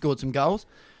 Encouraging. Scored some goals.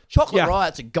 Chocolate Yeah.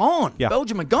 Riots are gone. Yeah.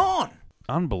 Belgium are gone.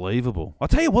 Unbelievable. I'll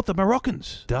tell you what, the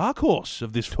Moroccans, dark horse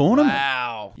of this tournament.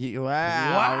 Wow.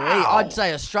 Wow. I'd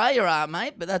say Australia are,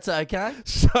 mate, but that's okay.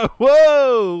 So,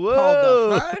 whoa.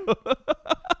 Hold the phone.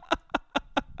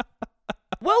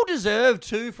 Well deserved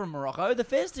too from Morocco. The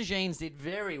Fez Tagines did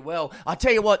very well. I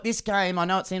tell you what, this game, I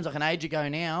know it seems like an age ago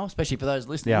now, especially for those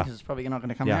listening, Yeah. because it's probably not going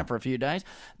to come Yeah. out for a few days.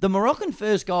 The Moroccan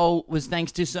first goal was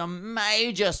thanks to some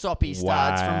major soppy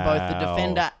studs from both the Wow.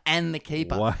 defender and the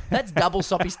keeper. Wow. That's double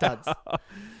soppy studs.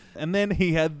 And then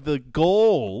he had the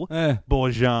gall,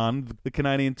 Bourgeon, the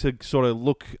Canadian, to sort of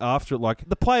look after it like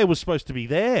the player was supposed to be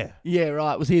there. Yeah,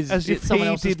 right. It was his. As if someone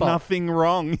he else's did fault. nothing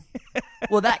wrong.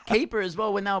 Well, that keeper as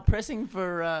well, when they were pressing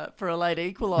for a late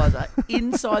equaliser,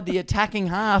 inside the attacking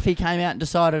half, he came out and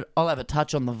decided, I'll have a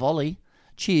touch on the volley.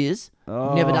 Cheers.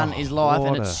 Never done it in his life,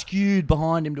 and it skewed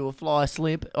behind him to a fly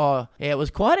slip. Oh, yeah, it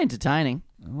was quite entertaining.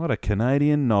 What a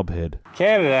Canadian knobhead.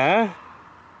 Canada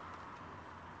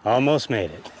almost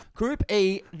made it. Group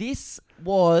E, this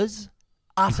was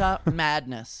utter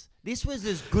madness. This was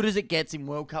as good as it gets in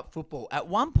World Cup football. At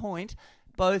one point,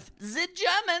 both the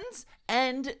Germans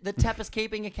and the Tapas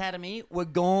Keeping Academy were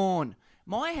gone.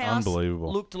 My house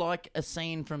Unbelievable. looked like a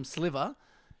scene from Sliver,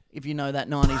 if you know that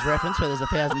 90s reference where there's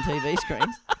 1,000 TV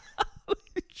screens.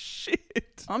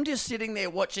 Shit. I'm just sitting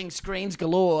there watching screens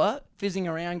galore, fizzing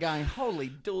around going, holy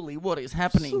dooly, what is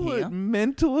happening here? Absolute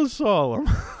mental asylum.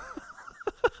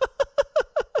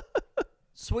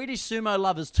 Swedish Sumo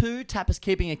Lovers 2, Tapas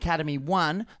Keeping Academy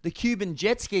 1, the Cuban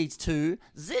Jet Skis 2,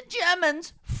 the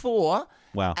Germans 4.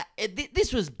 Wow.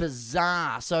 This was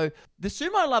bizarre. So the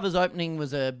Sumo Lovers opening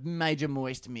was a major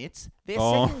moist mitts. Their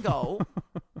second goal,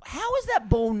 how is that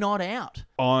ball not out?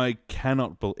 I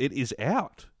cannot believe it is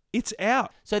out. It's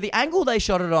out. So the angle they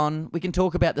shot it on, we can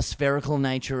talk about the spherical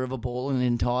nature of a ball and the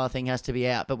entire thing has to be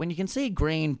out. But when you can see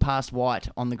green past white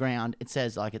on the ground, it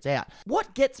says like it's out.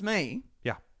 What gets me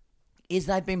is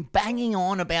they've been banging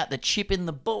on about the chip in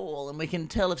the ball and we can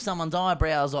tell if someone's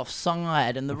eyebrow's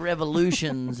offside and the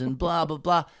revolutions and blah, blah,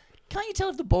 blah. Can't you tell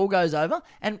if the ball goes over?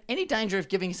 And any danger of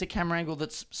giving us a camera angle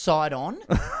that's side on?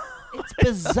 It's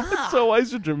bizarre. It's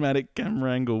always a dramatic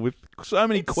camera angle with so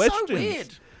many questions. So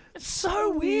weird. It's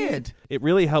so weird. It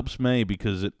really helps me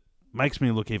because it makes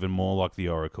me look even more like the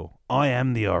Oracle. I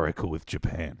am the Oracle with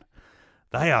Japan.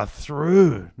 They are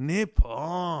through.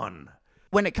 Nippon.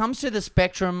 When it comes to the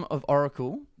spectrum of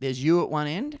Oracle, there's you at one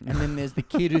end, and then there's the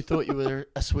kid who thought you were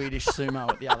a Swedish sumo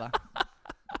at the other.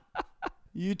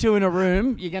 You two in a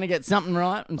room, you're going to get something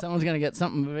right, and someone's going to get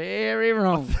something very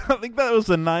wrong. I think that was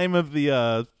the name of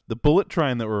the bullet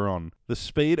train that we're on. The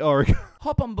Speed Oracle.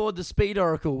 Hop on board the Speed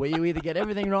Oracle, where you either get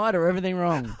everything right or everything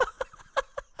wrong.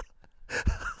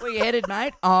 Where you headed,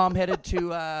 mate? Oh, I'm headed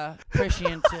to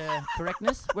prescient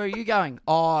correctness. Where are you going?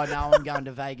 Oh, no, I'm going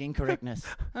to vague incorrectness.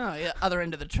 Oh, yeah, other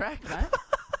end of the track, mate.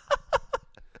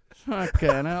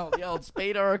 Fucking hell, the old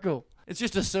Speed Oracle. It's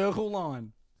just a circle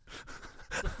line.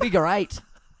 It's a figure 8.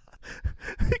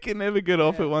 You can never get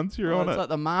off it once you're on It's it. like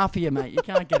the mafia, mate. You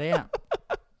can't get out.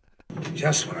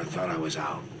 Just when I thought I was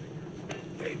out,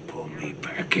 they pulled me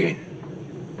back in.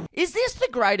 Is this the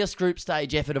greatest group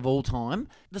stage effort of all time?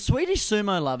 The Swedish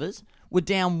Sumo Lovers were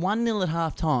down 1-0 at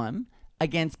half-time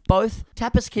against both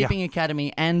Tapas Keeping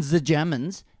Academy and the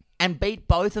Germans and beat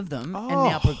both of them and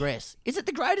now progress. Is it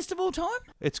the greatest of all time?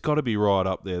 It's got to be right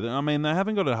up there. I mean, they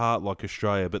haven't got a heart like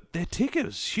Australia, but their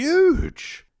ticker's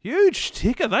huge. Huge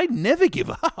ticker. They never give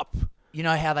up. You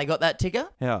know how they got that ticker?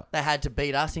 How? They had to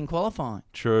beat us in qualifying.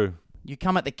 True. You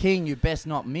come at the king, you best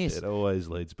not miss. It always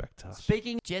leads back to us.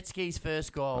 Speaking of jet skis'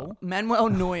 first goal, Manuel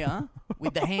Neuer,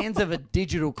 with the hands of a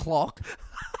digital clock,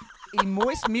 he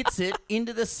moist mitts it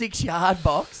into the 6-yard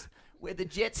box where the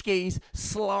jet skis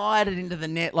slide it into the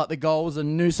net like the goal was a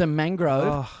Noosa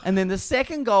mangrove. And then the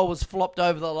second goal was flopped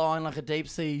over the line like a deep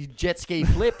sea jet ski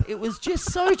flip. It was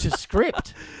just so to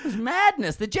script. It was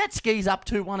madness. The jet skis up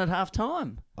 2-1 at half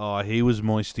time. Oh, he was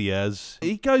moisty as.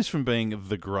 He goes from being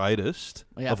the greatest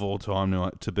Yep. of all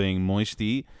time to being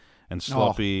moisty and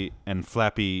sloppy and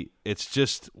flappy. It's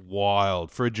just wild.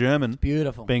 For a German,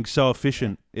 Beautiful. being so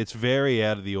efficient, it's very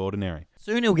out of the ordinary.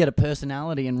 Soon he'll get a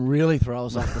personality and really throw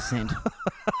us off the scent.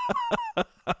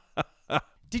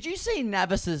 Did you see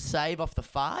Navis's save off the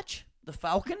Farch, the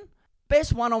Falcon?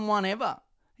 Best one-on-one ever.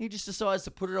 He just decides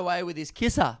to put it away with his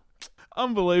kisser.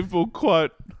 Unbelievable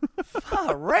quote.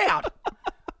 Far out.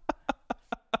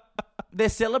 They're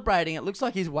celebrating. It looks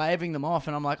like he's waving them off,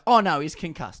 and I'm like, oh no, he's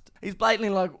concussed. He's blatantly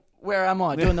like, where am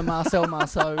I? Doing the Marcel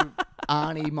Marceau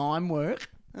Arnie mime work.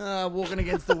 Walking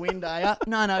against the wind, are ya?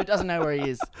 No, doesn't know where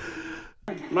he is.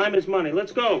 Mime is money.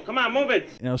 Let's go. Come on, move it.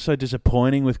 It was so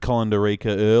disappointing with Colin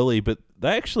Dorica early, but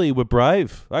they actually were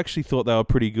brave. I actually thought they were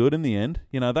pretty good in the end.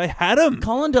 You know, they had him.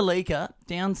 Colin Dalica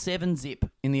down 7-0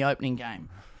 in the opening game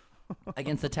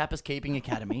against the Tapas Keeping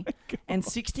Academy. And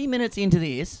 60 minutes into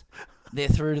this, they're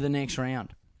through to the next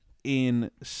round.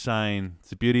 Insane. It's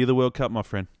the beauty of the World Cup, my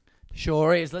friend.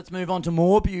 Sure is. Let's move on to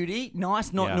more beauty.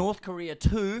 Nice, not Yeah. North Korea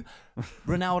 2.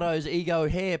 Ronaldo's ego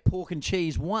hair, pork and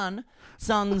cheese 1.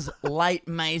 Son's late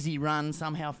mazy run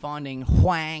somehow finding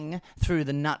Huang through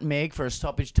the nutmeg for a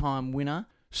stoppage time winner.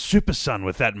 Super Son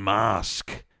with that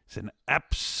mask. He's an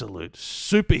absolute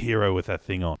superhero with that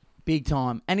thing on. Big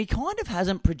time. And he kind of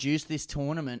hasn't produced this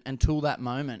tournament until that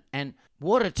moment. And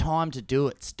what a time to do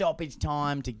it. Stoppage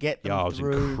time to get them Yeah, it was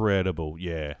through. incredible.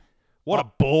 Yeah. What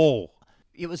a ball.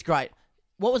 It was great.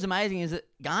 What was amazing is that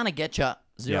Ghana Getcha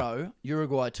 0,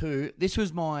 Uruguay 2. This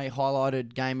was my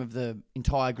highlighted game of the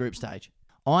entire group stage.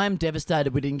 I am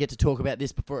devastated we didn't get to talk about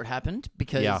this before it happened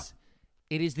because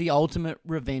it is the ultimate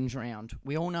revenge round.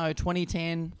 We all know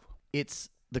 2010, it's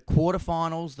the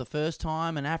quarterfinals, the first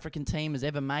time an African team has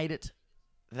ever made it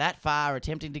that far,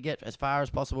 attempting to get as far as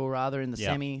possible, rather, in the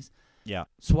semis. Yeah.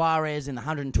 Suarez in the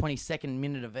 122nd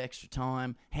minute of extra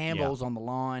time, handballs on the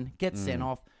line, gets sent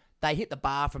off. They hit the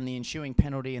bar from the ensuing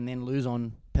penalty and then lose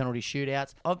on penalty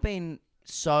shootouts. I've been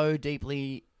so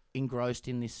deeply engrossed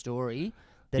in this story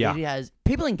that it has...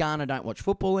 People in Ghana don't watch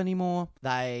football anymore.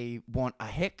 They want a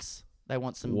hex. They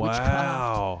want some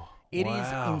witchcraft. It is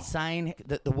insane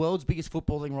that the world's biggest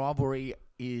footballing rivalry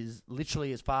is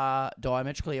literally as far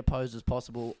diametrically opposed as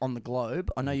possible on the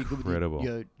globe. I know you're good with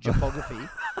your geography.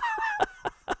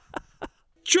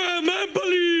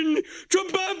 Trampoline!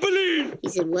 Trampoline! He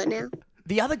said, what now?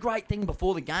 The other great thing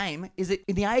before the game is that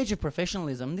in the age of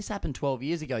professionalism, this happened 12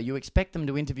 years ago, you expect them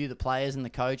to interview the players and the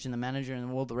coach and the manager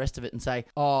and all the rest of it and say,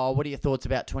 oh, what are your thoughts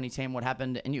about 2010, what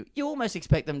happened? And you almost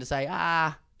expect them to say,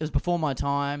 it was before my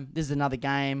time, this is another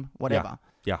game, whatever.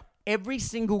 Yeah. Every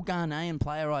single Ghanaian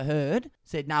player I heard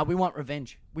said, we want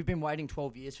revenge. We've been waiting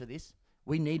 12 years for this.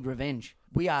 We need revenge.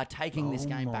 We are taking this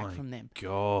game back from them.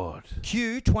 God.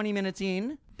 Q, 20 minutes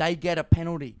in, they get a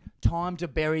penalty. Time to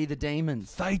bury the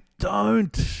demons. They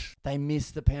don't. They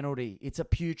miss the penalty. It's a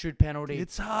putrid penalty.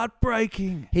 It's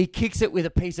heartbreaking. He kicks it with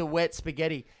a piece of wet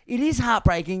spaghetti. It is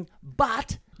heartbreaking,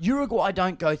 but Uruguay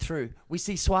don't go through. We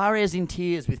see Suarez in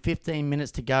tears with 15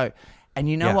 minutes to go. And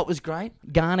you know what was great?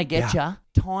 Ghana Getcha,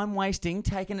 time wasting,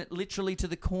 taking it literally to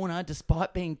the corner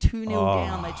despite being 2-0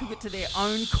 down. They took it to their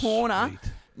own corner,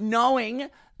 knowing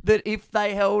that if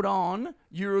they held on,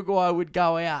 Uruguay would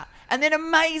go out. And then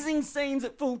amazing scenes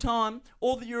at full time.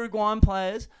 All the Uruguayan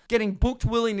players getting booked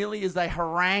willy-nilly as they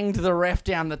harangued the ref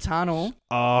down the tunnel.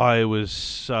 Oh, it was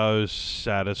so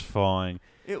satisfying.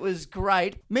 It was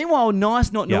great. Meanwhile,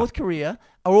 Nice, not North Korea,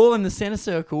 are all in the centre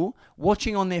circle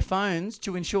watching on their phones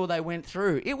to ensure they went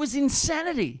through. It was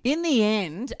insanity. In the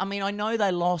end, I mean, I know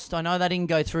they lost. I know they didn't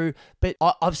go through. But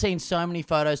I've seen so many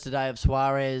photos today of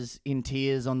Suarez in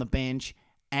tears on the bench.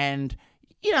 And,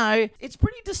 you know, it's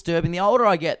pretty disturbing. The older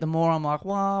I get, the more I'm like,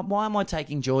 well, why am I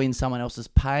taking joy in someone else's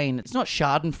pain? It's not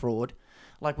Schadenfreude.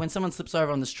 Like when someone slips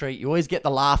over on the street, you always get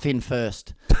the laugh in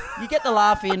first. You get the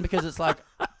laugh in because it's like...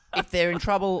 If they're in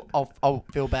trouble, I'll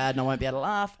feel bad and I won't be able to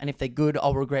laugh. And if they're good,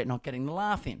 I'll regret not getting the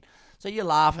laugh in. So you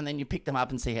laugh and then you pick them up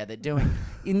and see how they're doing.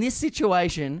 In this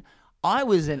situation, I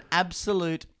was an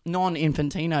absolute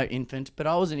non-infantino infant, but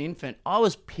I was an infant. I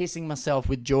was pissing myself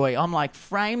with joy. I'm like,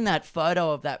 frame that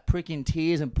photo of that prick in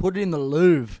tears and put it in the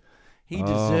Louvre. He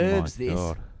deserves this.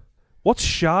 God. What's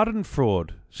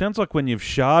Schadenfreude? Sounds like when you've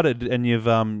sharded and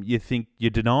you think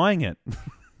you're denying it.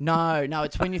 No,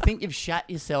 it's when you think you've shat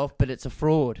yourself, but it's a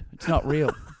fraud. It's not real.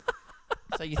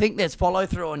 So you think there's follow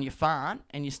through on your fart,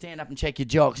 and you stand up and check your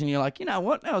jocks, and you're like, you know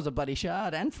what? That was a bloody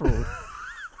shard and fraud.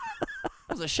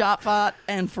 It was a sharp fart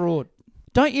and fraud.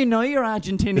 Don't you know you're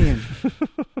Argentinian?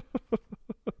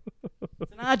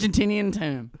 It's an Argentinian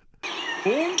term.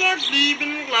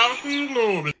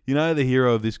 You know the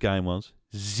hero of this game was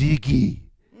Ziggy.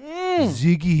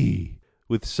 Ziggy.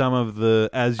 With some of the,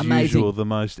 as Amazing. usual, the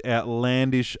most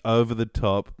outlandish,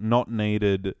 over-the-top, not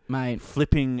needed,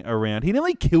 flipping around. He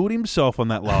nearly killed himself on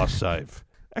that last save.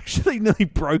 Actually, nearly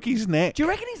broke his neck. Do you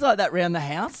reckon he's like that round the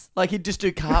house? Like he'd just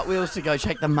do cartwheels to go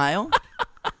check the mail?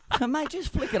 Oh, mate,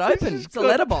 just flick it open. It's a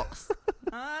letterbox.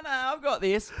 Oh, no, I've got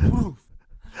this.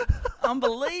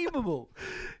 Unbelievable.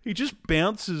 He just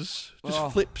bounces,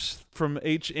 flips from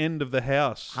each end of the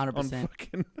house. 100%.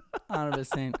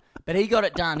 100%. But he got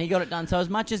it done. So as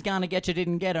much as Gonna Getcha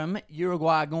didn't get him,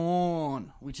 Uruguay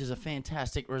gone, which is a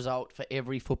fantastic result for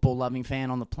every football-loving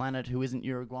fan on the planet who isn't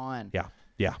Uruguayan.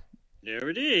 Yeah. There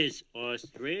it is,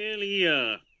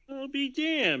 Australia. I'll be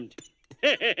damned.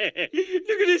 Look at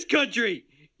this country.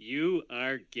 You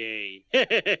are gay.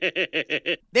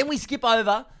 Then we skip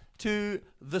over to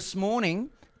this morning.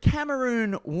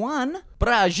 Cameroon 1,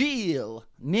 Brazil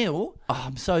 0. Oh,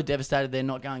 I'm so devastated they're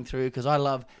not going through because I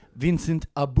love Vincent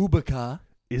Aboubakar.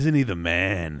 Isn't he the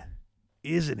man?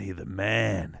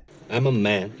 I'm a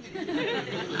man.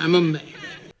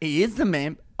 He is the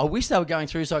man. I wish they were going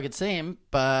through so I could see him,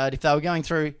 but if they were going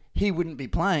through, he wouldn't be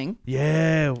playing.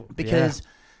 Yeah. Because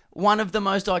one of the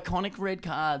most iconic red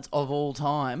cards of all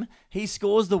time, he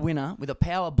scores the winner with a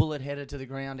power bullet header to the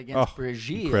ground against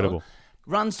Brazil. Incredible.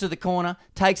 Runs to the corner,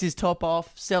 takes his top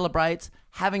off, celebrates,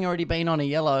 having already been on a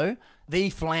yellow.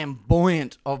 The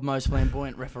flamboyant of most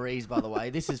flamboyant referees, by the way.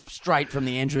 This is straight from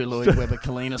the Andrew Lloyd Webber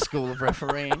Kalina School of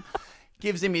Refereeing.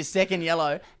 Gives him his second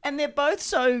yellow. And they're both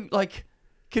so,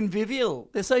 convivial.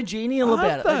 They're so genial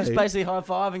about it. They just basically high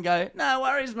five and go, no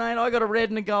worries, mate. I got a red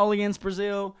and a goal against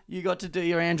Brazil. You got to do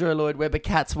your Andrew Lloyd Webber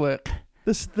Cats work.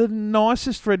 This is the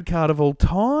nicest red card of all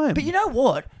time. But you know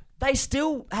what? They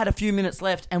still had a few minutes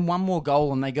left and one more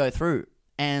goal and they go through.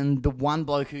 And the one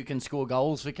bloke who can score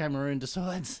goals for Cameroon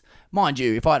decides, mind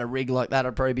you, if I had a rig like that,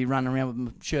 I'd probably be running around with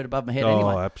my shirt above my head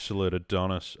anyway. Oh, absolute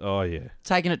Adonis. Oh, yeah.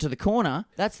 Taking it to the corner,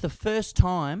 that's the first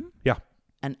time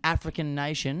an African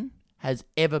nation has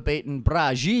ever beaten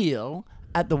Brazil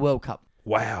at the World Cup.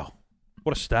 Wow.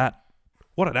 What a stat.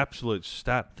 What an absolute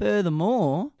stat.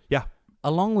 Furthermore,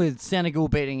 along with Senegal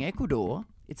beating Ecuador,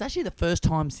 it's actually the first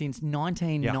time since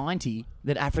 1990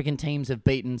 that African teams have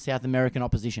beaten South American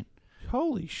opposition.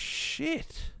 Holy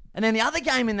shit. And then the other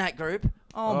game in that group,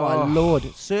 oh my Lord,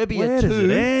 Serbia where 2, does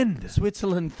it end?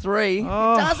 Switzerland 3.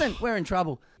 Oh. It doesn't. We're in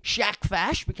trouble. Shaq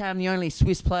Fash became the only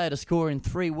Swiss player to score in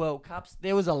 3 World Cups.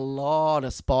 There was a lot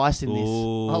of spice in this.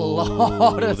 Ooh, a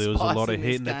lot of there was a spice lot of in hit.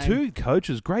 this And the game. two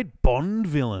coaches, great Bond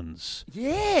villains.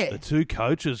 Yeah. The two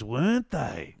coaches, weren't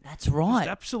they? That's right. Just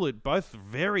absolute, both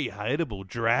very hateable.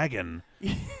 Dragon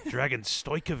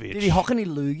Stojkovic. Did he hock any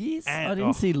loogies? And- I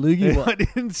didn't see loogie. I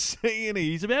didn't see any.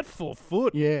 He's about 4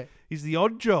 foot. Yeah. He's the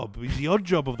odd job. He's the odd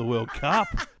job of the World Cup.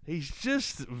 He's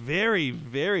just very,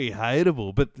 very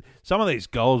hateable. But some of these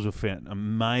goals were found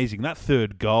amazing. That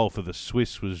third goal for the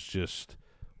Swiss was just,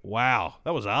 wow.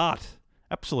 That was art.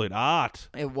 Absolute art.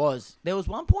 It was. There was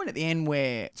one point at the end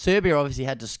where Serbia obviously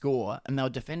had to score and they were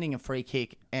defending a free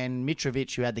kick and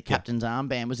Mitrovic, who had the captain's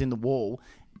armband, was in the wall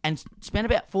and spent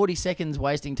about 40 seconds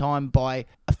wasting time by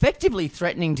effectively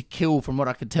threatening to kill, from what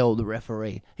I could tell, the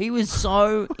referee. He was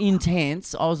so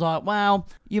intense. I was like, well,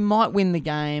 you might win the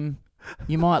game.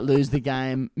 You might lose the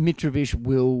game. Mitrovic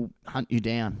will hunt you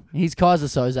down. He's Kaiser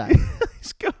Soze.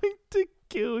 He's going to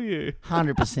kill you.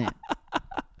 100%.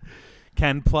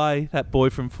 Can play. That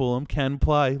boy from Fulham can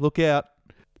play. Look out.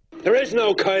 There is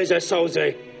no Kaiser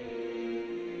Soze.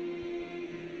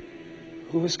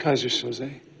 Who is Kaiser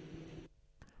Soze?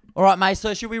 All right, mate,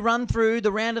 so should we run through?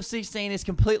 The round of 16 is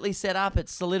completely set up.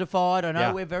 It's solidified. I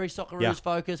know we're very Socceroos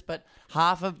focused, but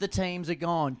half of the teams are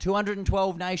gone.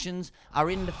 212 nations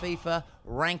are in the FIFA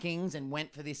rankings and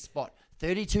went for this spot.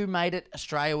 32 made it.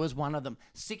 Australia was one of them.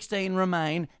 16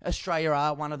 remain. Australia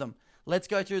are one of them. Let's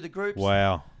go through the groups.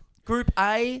 Wow. Group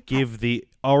A. Give the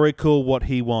Oracle what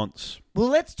he wants. Well,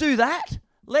 let's do that.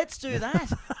 Let's do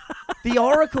that. The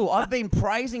Oracle. I've been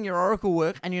praising your Oracle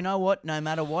work, and you know what? No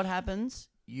matter what happens,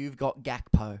 you've got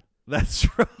Gakpo. That's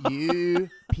right. You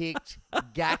picked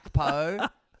Gakpo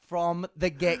from the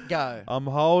get-go. I'm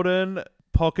holding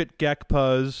pocket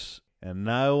Gakpos, and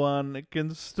no one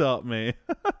can stop me.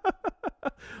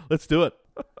 Let's do it.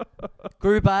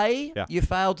 Group A, Yeah. you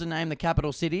failed to name the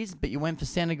capital cities, but you went for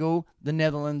Senegal, the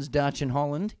Netherlands, Dutch, and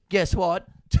Holland. Guess what?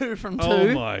 2 from 2.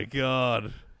 Oh my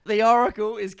God. The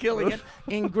Oracle is killing it.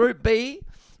 In Group B,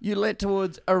 you led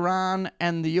towards Iran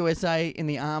and the USA in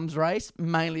the arms race,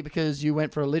 mainly because you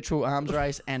went for a literal arms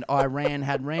race and Iran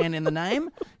had ran in the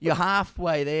name. You're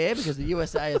halfway there because the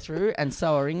USA are through and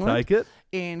so are England. Take it.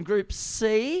 In Group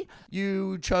C,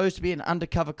 you chose to be an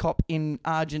undercover cop in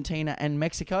Argentina and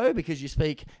Mexico because you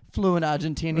speak fluent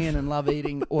Argentinian and love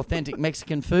eating authentic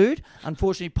Mexican food.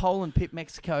 Unfortunately, Poland pipped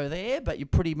Mexico there, but you're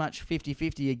pretty much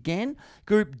 50-50 again.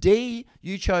 Group D,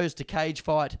 you chose to cage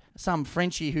fight some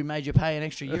Frenchie who made you pay an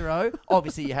extra €1.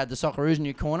 Obviously, you had the Socceroos in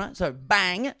your corner. So,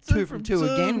 bang, 2 from 2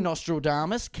 again.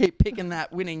 Nostradamus. Keep picking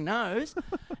that winning nose.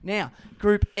 Now,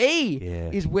 Group E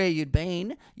is where you'd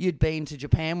been. You'd been to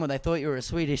Japan where they thought you were a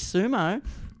Swedish sumo,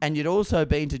 and you'd also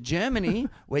been to Germany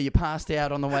where you passed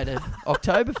out on the way to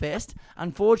Oktoberfest.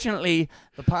 Unfortunately,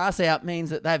 the pass out means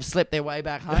that they've slept their way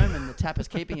back home and the Tapas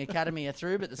Keeping Academy are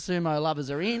through, but the sumo lovers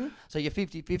are in, so you're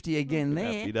 50-50 again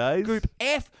there. Happy days. Group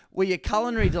F were your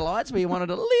culinary delights where you wanted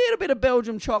a little bit of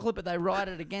Belgium chocolate, but they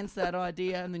righted against that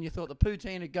idea, and then you thought the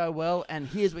poutine would go well, and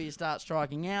here's where you start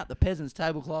striking out. The peasants'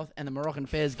 tablecloth and the Moroccan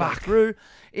fairs go through.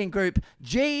 In Group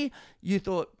G, you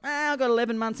thought, I've got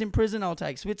 11 months in prison, I'll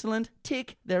take Switzerland.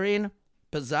 Tick, they're in.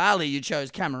 Bizarrely, you chose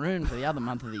Cameroon for the other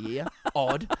month of the year.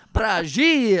 Odd.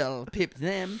 Brazil pipped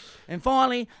them. And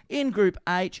finally, in Group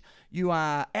H, you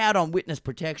are out on witness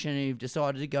protection and you've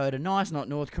decided to go to nice, not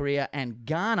North Korea and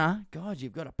Ghana. God,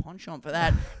 you've got a penchant for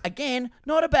that. Again,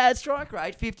 not a bad strike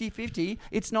rate, 50-50.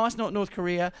 It's nice, not North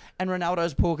Korea and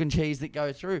Ronaldo's pork and cheese that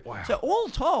go through. Wow. So all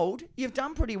told, you've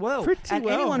done pretty well. And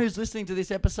anyone who's listening to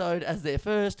this episode as their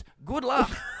first, good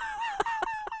luck.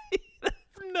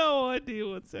 No idea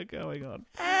what's going on.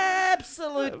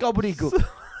 Absolute gobbledygook.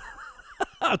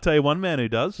 I'll tell you one man who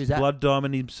does. Who's that? Blood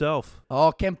Diamond himself.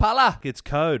 Oh, Kempala. It's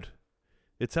code.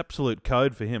 It's absolute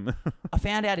code for him. I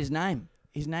found out his name.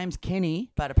 His name's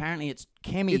Kenny, but apparently it's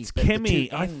Kemi. It's but the Kemi.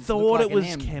 two I Ns thought look it was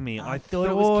like an M. Kemi. I thought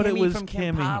thought it was from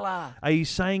Kemi. Kampala. Are you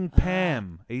saying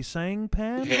Pam? Are you saying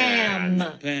Pam? Pam.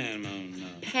 Pam, oh no.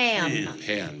 Pam.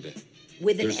 Pam.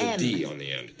 With an There's M. a D on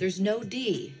the end. There's no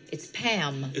D. It's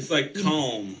Pam. It's like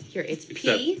comb. Here, it's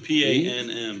Except P.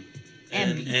 P-A-N-M.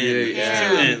 M.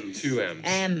 N. Two M's.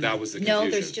 M. That was the confusion. No,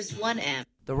 there's just one M.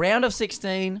 The round of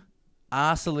 16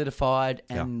 are solidified,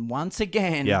 and once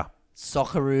again,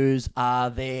 Socceroos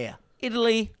are there.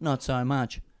 Italy, not so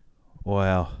much.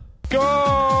 Wow.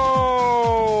 Go!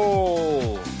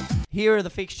 Here are the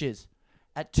fixtures.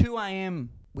 At 2 a.m.,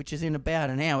 which is in about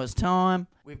an hour's time,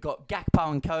 we've got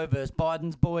Gakpo and Co versus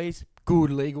Biden's boys.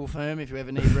 Good legal firm if you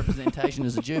ever need representation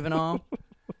as a juvenile.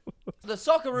 The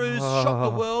Socceroos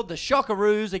shock the world. The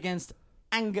Socceroos against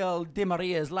Angel Di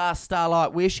Maria's last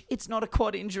Starlight Wish. It's not a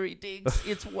quad injury, Diggs.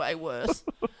 It's way worse.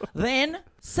 Then,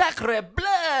 Sacre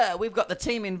Bleu. We've got the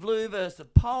team in blue versus the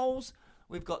Poles.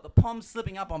 We've got the Poms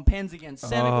slipping up on pens against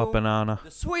Senegal. Oh, banana.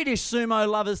 The Swedish sumo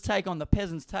lovers take on the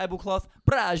peasants' tablecloth.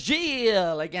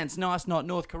 Brazil against nice, not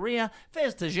North Korea.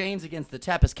 Fez Tagines against the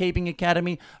Tapas Keeping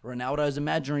Academy. Ronaldo's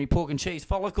imaginary pork and cheese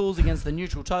follicles against the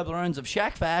neutral Toblerones of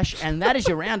Shackfash. And that is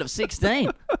your round of 16.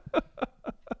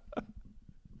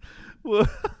 Well,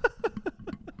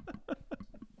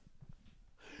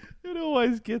 it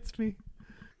always gets me.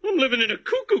 I'm living in a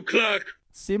cuckoo clock.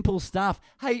 Simple stuff.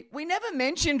 Hey, we never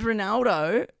mentioned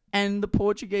Ronaldo and the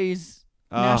Portuguese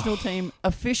national team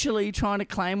officially trying to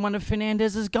claim one of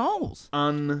Fernandez's goals.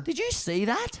 Did you see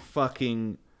that?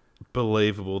 Fucking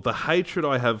believable. The hatred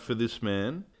I have for this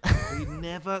man, he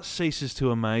never ceases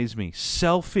to amaze me.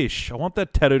 Selfish. I want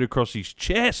that tattooed across his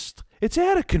chest. It's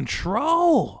out of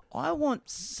control. I want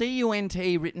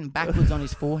C-U-N-T written backwards on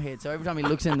his forehead, so every time he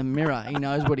looks in the mirror, he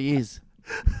knows what he is.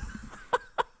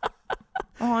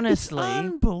 Honestly. It's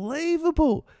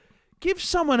unbelievable. Give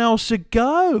someone else a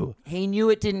go. He knew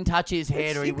it didn't touch his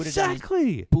head or he would have done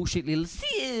his bullshit little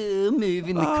move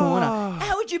in the corner.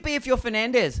 How would you be if you're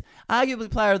Fernandez? Arguably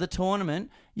player of the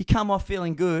tournament. You come off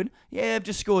feeling good. Yeah, I've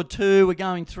just scored 2. We're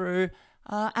going through.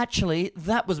 Actually,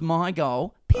 that was my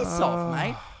goal. Piss off,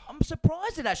 mate. I'm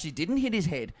surprised it actually didn't hit his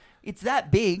head. It's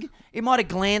that big. It might have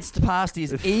glanced past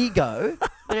his ego,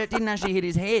 but it didn't actually hit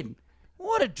his head.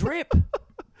 What a drip.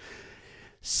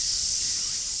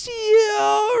 Sorry,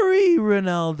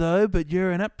 Ronaldo, but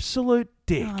you're an absolute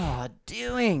dick. Oh,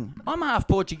 doing. I'm half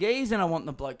Portuguese and I want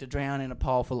the bloke to drown in a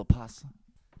pile full of pus.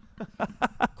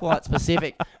 Quite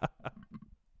specific.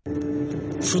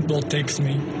 Football takes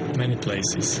me many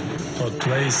places. Hot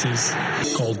places,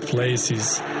 cold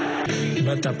places,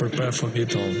 but I prepare for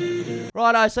it all.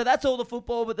 Righto, so that's all the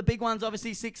football, but the big one's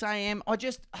obviously 6 a.m.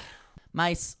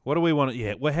 Mace, What do we want to...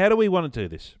 Yeah, well, how do we want to do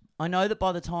this? I know that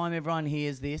by the time everyone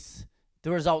hears this,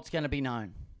 the result's going to be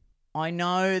known. I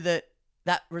know that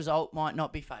that result might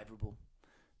not be favourable,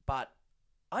 but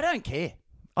I don't care.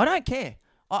 I don't care.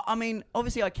 I mean,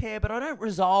 obviously I care, but I don't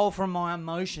resolve from my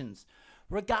emotions.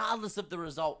 Regardless of the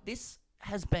result, this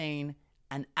has been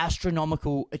an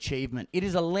astronomical achievement. It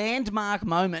is a landmark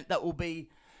moment that will be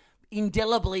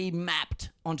indelibly mapped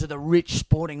onto the rich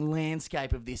sporting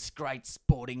landscape of this great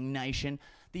sporting nation.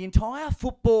 The entire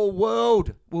football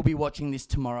world will be watching this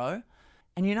tomorrow.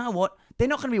 And you know what? They're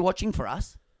not going to be watching for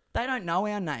us. They don't know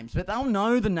our names, but they'll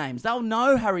know the names. They'll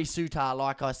know Harry Sutar,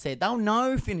 like I said. They'll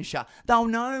know Finisher. They'll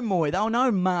know Moy. They'll know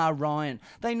Ma Ryan.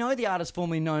 They know the artist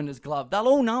formerly known as Glove. They'll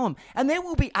all know them. And there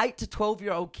will be 8 to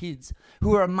 12-year-old kids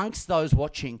who are amongst those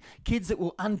watching. Kids that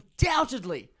will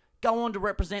undoubtedly go on to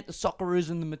represent the Socceroos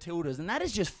and the Matildas. And that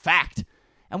is just fact.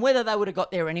 And whether they would have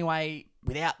got there anyway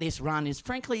without this run is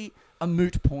frankly a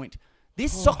moot point.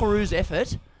 This Socceroos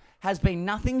effort has been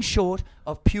nothing short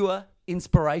of pure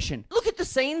inspiration. Look at the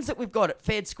scenes that we've got at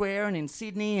Fed Square and in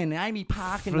Sydney and Amy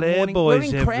Park in the morning. We're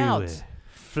in crowds.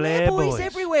 Flare boys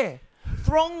everywhere.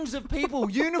 Throngs of people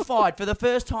unified for the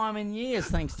first time in years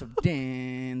thanks to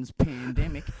Dan's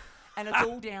pandemic. And it's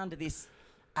all down to this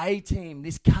A-team,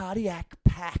 this cardiac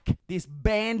pack, this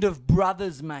band of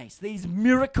brothers, Mace, these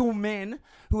miracle men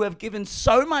who have given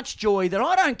so much joy that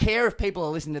I don't care if people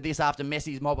are listening to this after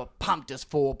Messi's mob have pumped us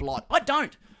for blot. I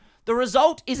don't. The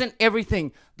result isn't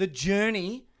everything. The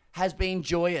journey has been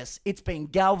joyous. It's been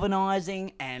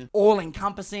galvanising and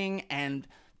all-encompassing, and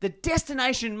the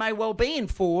destination may well be in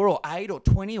 4 or 8 or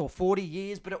 20 or 40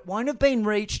 years, but it won't have been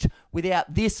reached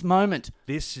without this moment.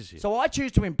 This is it. So I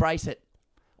choose to embrace it.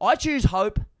 I choose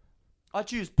hope. I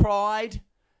choose pride.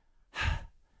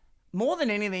 More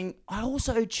than anything, I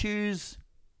also choose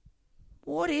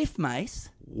what if, Mace?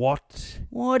 What?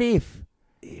 What if?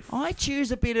 I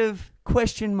choose a bit of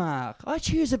question mark. I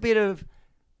choose a bit of,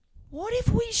 what if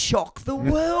we shock the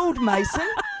world, Mason?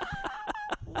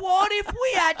 What if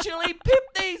we actually pip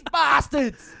these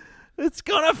bastards? It's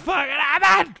gonna fucking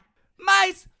happen!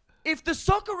 Mace, if the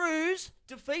Socceroos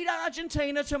defeat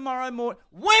Argentina tomorrow morning,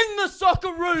 when the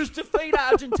Socceroos defeat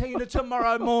Argentina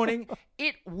tomorrow morning,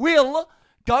 it will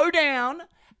go down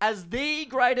as the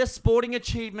greatest sporting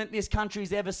achievement this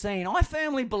country's ever seen. I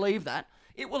firmly believe that.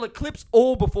 It will eclipse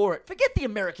all before it. Forget the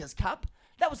America's Cup.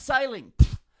 That was sailing.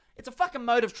 It's a fucking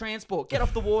mode of transport. Get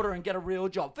off the water and get a real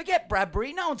job. Forget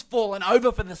Bradbury. No one's fallen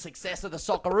over for the success of the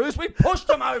Socceroos. We pushed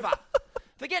them over.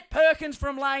 Forget Perkins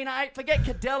from Lane 8. Forget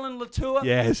Cadell and Latour.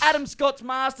 Yes. Adam Scott's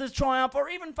Masters triumph. Or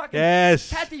even fucking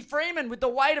Kathy Freeman with the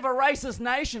weight of a racist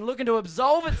nation looking to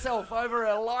absolve itself over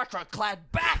a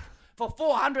lycra-clad back for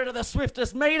 400 of the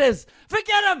swiftest meters.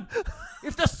 Forget them.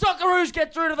 If the Socceroos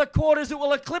get through to the quarters, it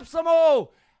will eclipse them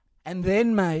all. And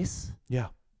then, Mace. Yeah.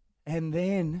 And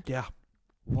then. Yeah.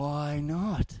 Why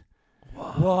not?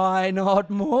 Why not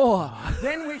more?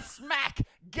 Then we smack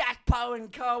Gakpo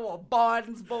and co, or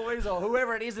Biden's boys, or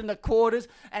whoever it is in the quarters.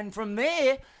 And from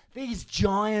there, these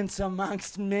giants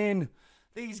amongst men,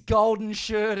 these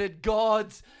golden-shirted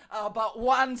gods, are but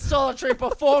one solitary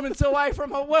performance away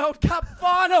from a World Cup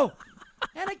final.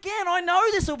 And again, I know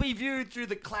this will be viewed through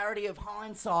the clarity of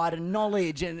hindsight and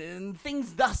knowledge and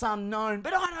things thus unknown,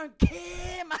 but I don't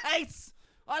care, Mace.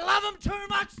 I love them too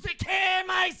much to care,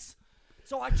 Mace.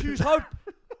 So I choose hope.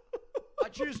 I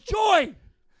choose joy.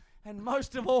 And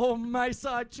most of all, Mace,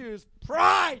 I choose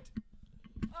pride.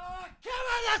 Oh, come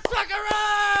on, the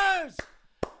Socceroos!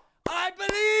 I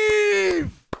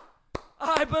believe.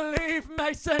 I believe,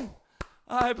 Mason.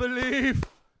 I believe.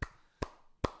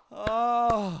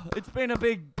 Oh, it's been a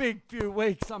big few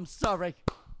weeks. I'm sorry.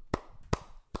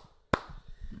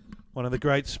 One of the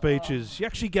great speeches. You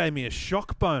actually gave me a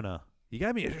shock boner. You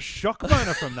gave me a shock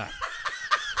boner from that.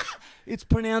 It's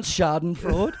pronounced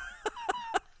Schadenfreude.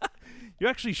 You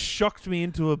actually shocked me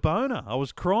into a boner. I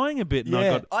was crying a bit.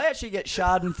 And I actually get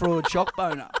Schadenfreude shock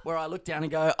boner, where I look down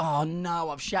and go, oh no,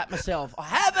 I've shat myself. I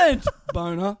haven't,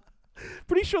 boner.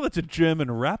 Pretty sure that's a German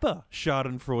rapper,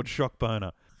 Schadenfreude shock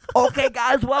boner. Okay,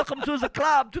 guys, welcome to the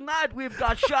club. Tonight we've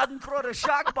got Schadenfreude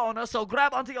shock boner, so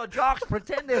grab onto your jocks,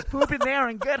 pretend there's poop in there,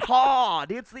 and get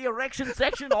hard. It's the erection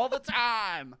section all the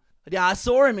time. Yeah, I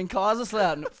saw him in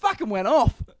Kaiserslautern, and it fucking went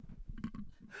off.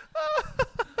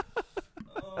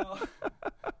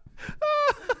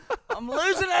 I'm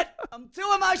losing it. I'm too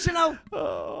emotional.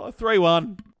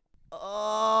 3-1.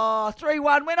 Oh,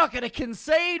 3-1. We're not going to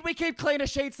concede. We keep cleaner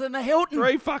sheets than the Hilton.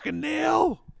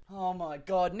 3-0. Oh, my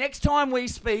God. Next time we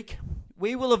speak,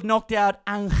 We will have knocked out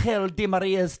Angel Di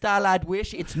Maria's Starlight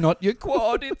Wish. It's not your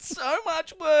quad. It's so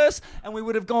much worse. And we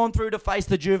would have gone through to face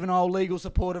the juvenile legal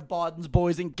support of Biden's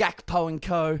boys in Gakpo and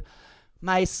co.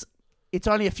 Mace, it's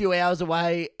only a few hours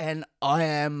away and I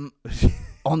am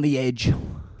on the edge.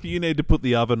 You need to put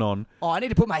the oven on. Oh, I need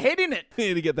to put my head in it. You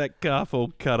need to get that calf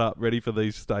all cut up, ready for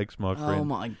these steaks, my friend. Oh,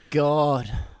 my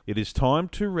God. It is time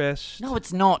to rest. No,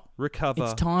 it's not. Recover.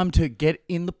 It's time to get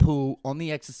in the pool on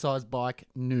the exercise bike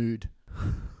nude.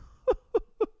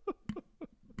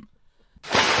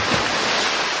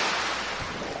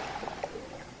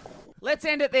 Let's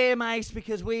end it there, mates,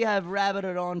 because we have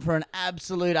rabbited on for an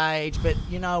absolute age. But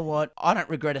you know what? I don't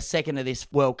regret a second of this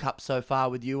World Cup so far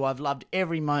with you. I've loved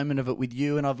every moment of it with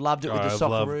you, and I've loved it with the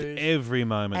Socceroos. I've loved every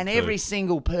moment and too. every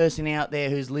single person out there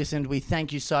who's listened. We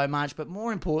thank you so much. But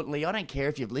more importantly, I don't care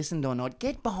if you've listened or not.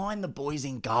 Get behind the boys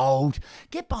in gold.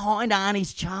 Get behind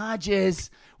Arnie's Chargers.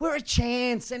 We're a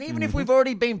chance. And even if we've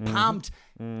already been pumped,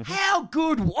 how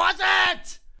good was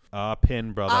it?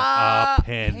 Pen, brother.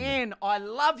 Pen. Pen. I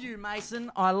love you,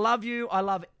 Mason. I love you. I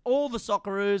love all the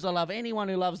Socceroos. I love anyone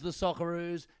who loves the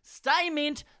Socceroos. Stay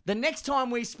mint. The next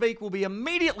time we speak will be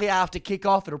immediately after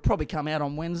kickoff. It'll probably come out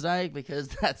on Wednesday because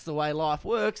that's the way life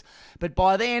works. But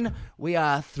by then, we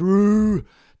are through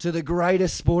to the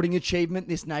greatest sporting achievement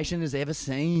this nation has ever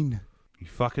seen. You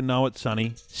fucking know it,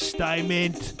 Sonny. Stay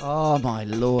mint. Oh, my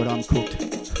Lord, I'm cooked.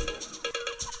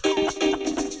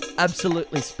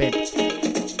 Absolutely spent.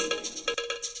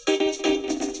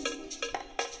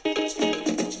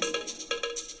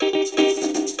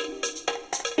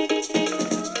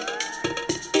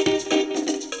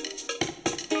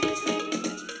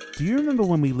 Do you remember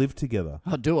when we lived together?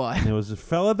 Oh, do I? There was a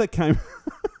fella that came...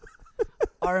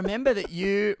 I remember that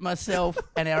you, myself,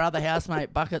 and our other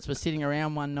housemate, Buckets, were sitting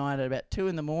around one night at about 2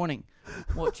 a.m.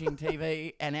 watching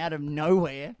TV, and out of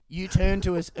nowhere, you turned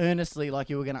to us earnestly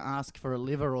like you were going to ask for a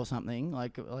liver or something,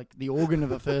 like the organ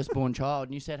of a firstborn child,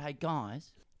 and you said, hey,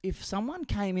 guys, if someone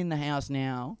came in the house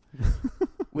now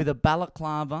with a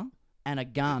balaclava and a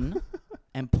gun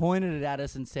and pointed it at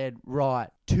us and said, right,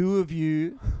 2 of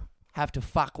you have to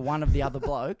fuck one of the other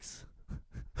blokes,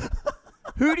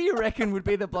 who do you reckon would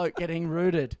be the bloke getting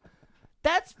rooted?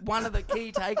 That's one of the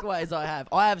key takeaways I have.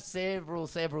 I have several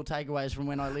takeaways from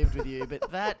when I lived with you,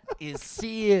 but that is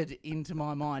seared into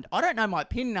my mind. I don't know my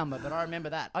PIN number, but I remember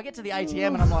that. I get to the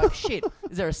ATM and I'm like, shit,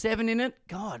 is there a 7 in it?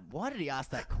 God, why did he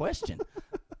ask that question?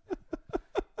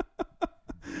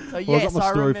 So yes, Well, I got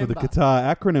my story for the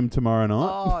Qatar acronym tomorrow night.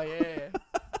 Oh, yeah.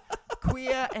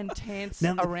 Queer and tense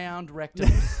around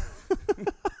rectums.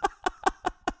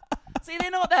 See,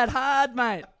 they're not that hard,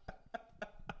 mate.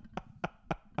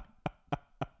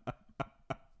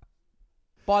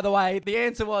 By the way, the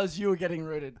answer was you were getting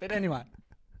rooted. But anyway.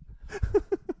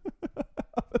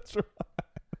 That's right.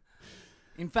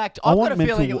 In fact, I've got a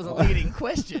feeling it was a leading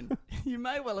question. You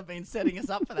may well have been setting us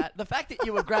up for that. The fact that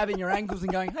you were grabbing your ankles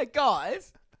and going, hey,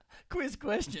 guys, quiz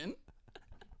question.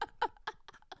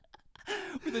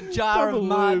 With a jar of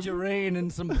margarine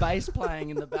and some bass playing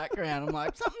in the background. I'm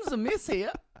like, something's amiss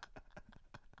here.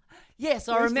 Yes,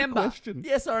 I remember.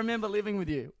 Yes, I remember living with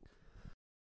you.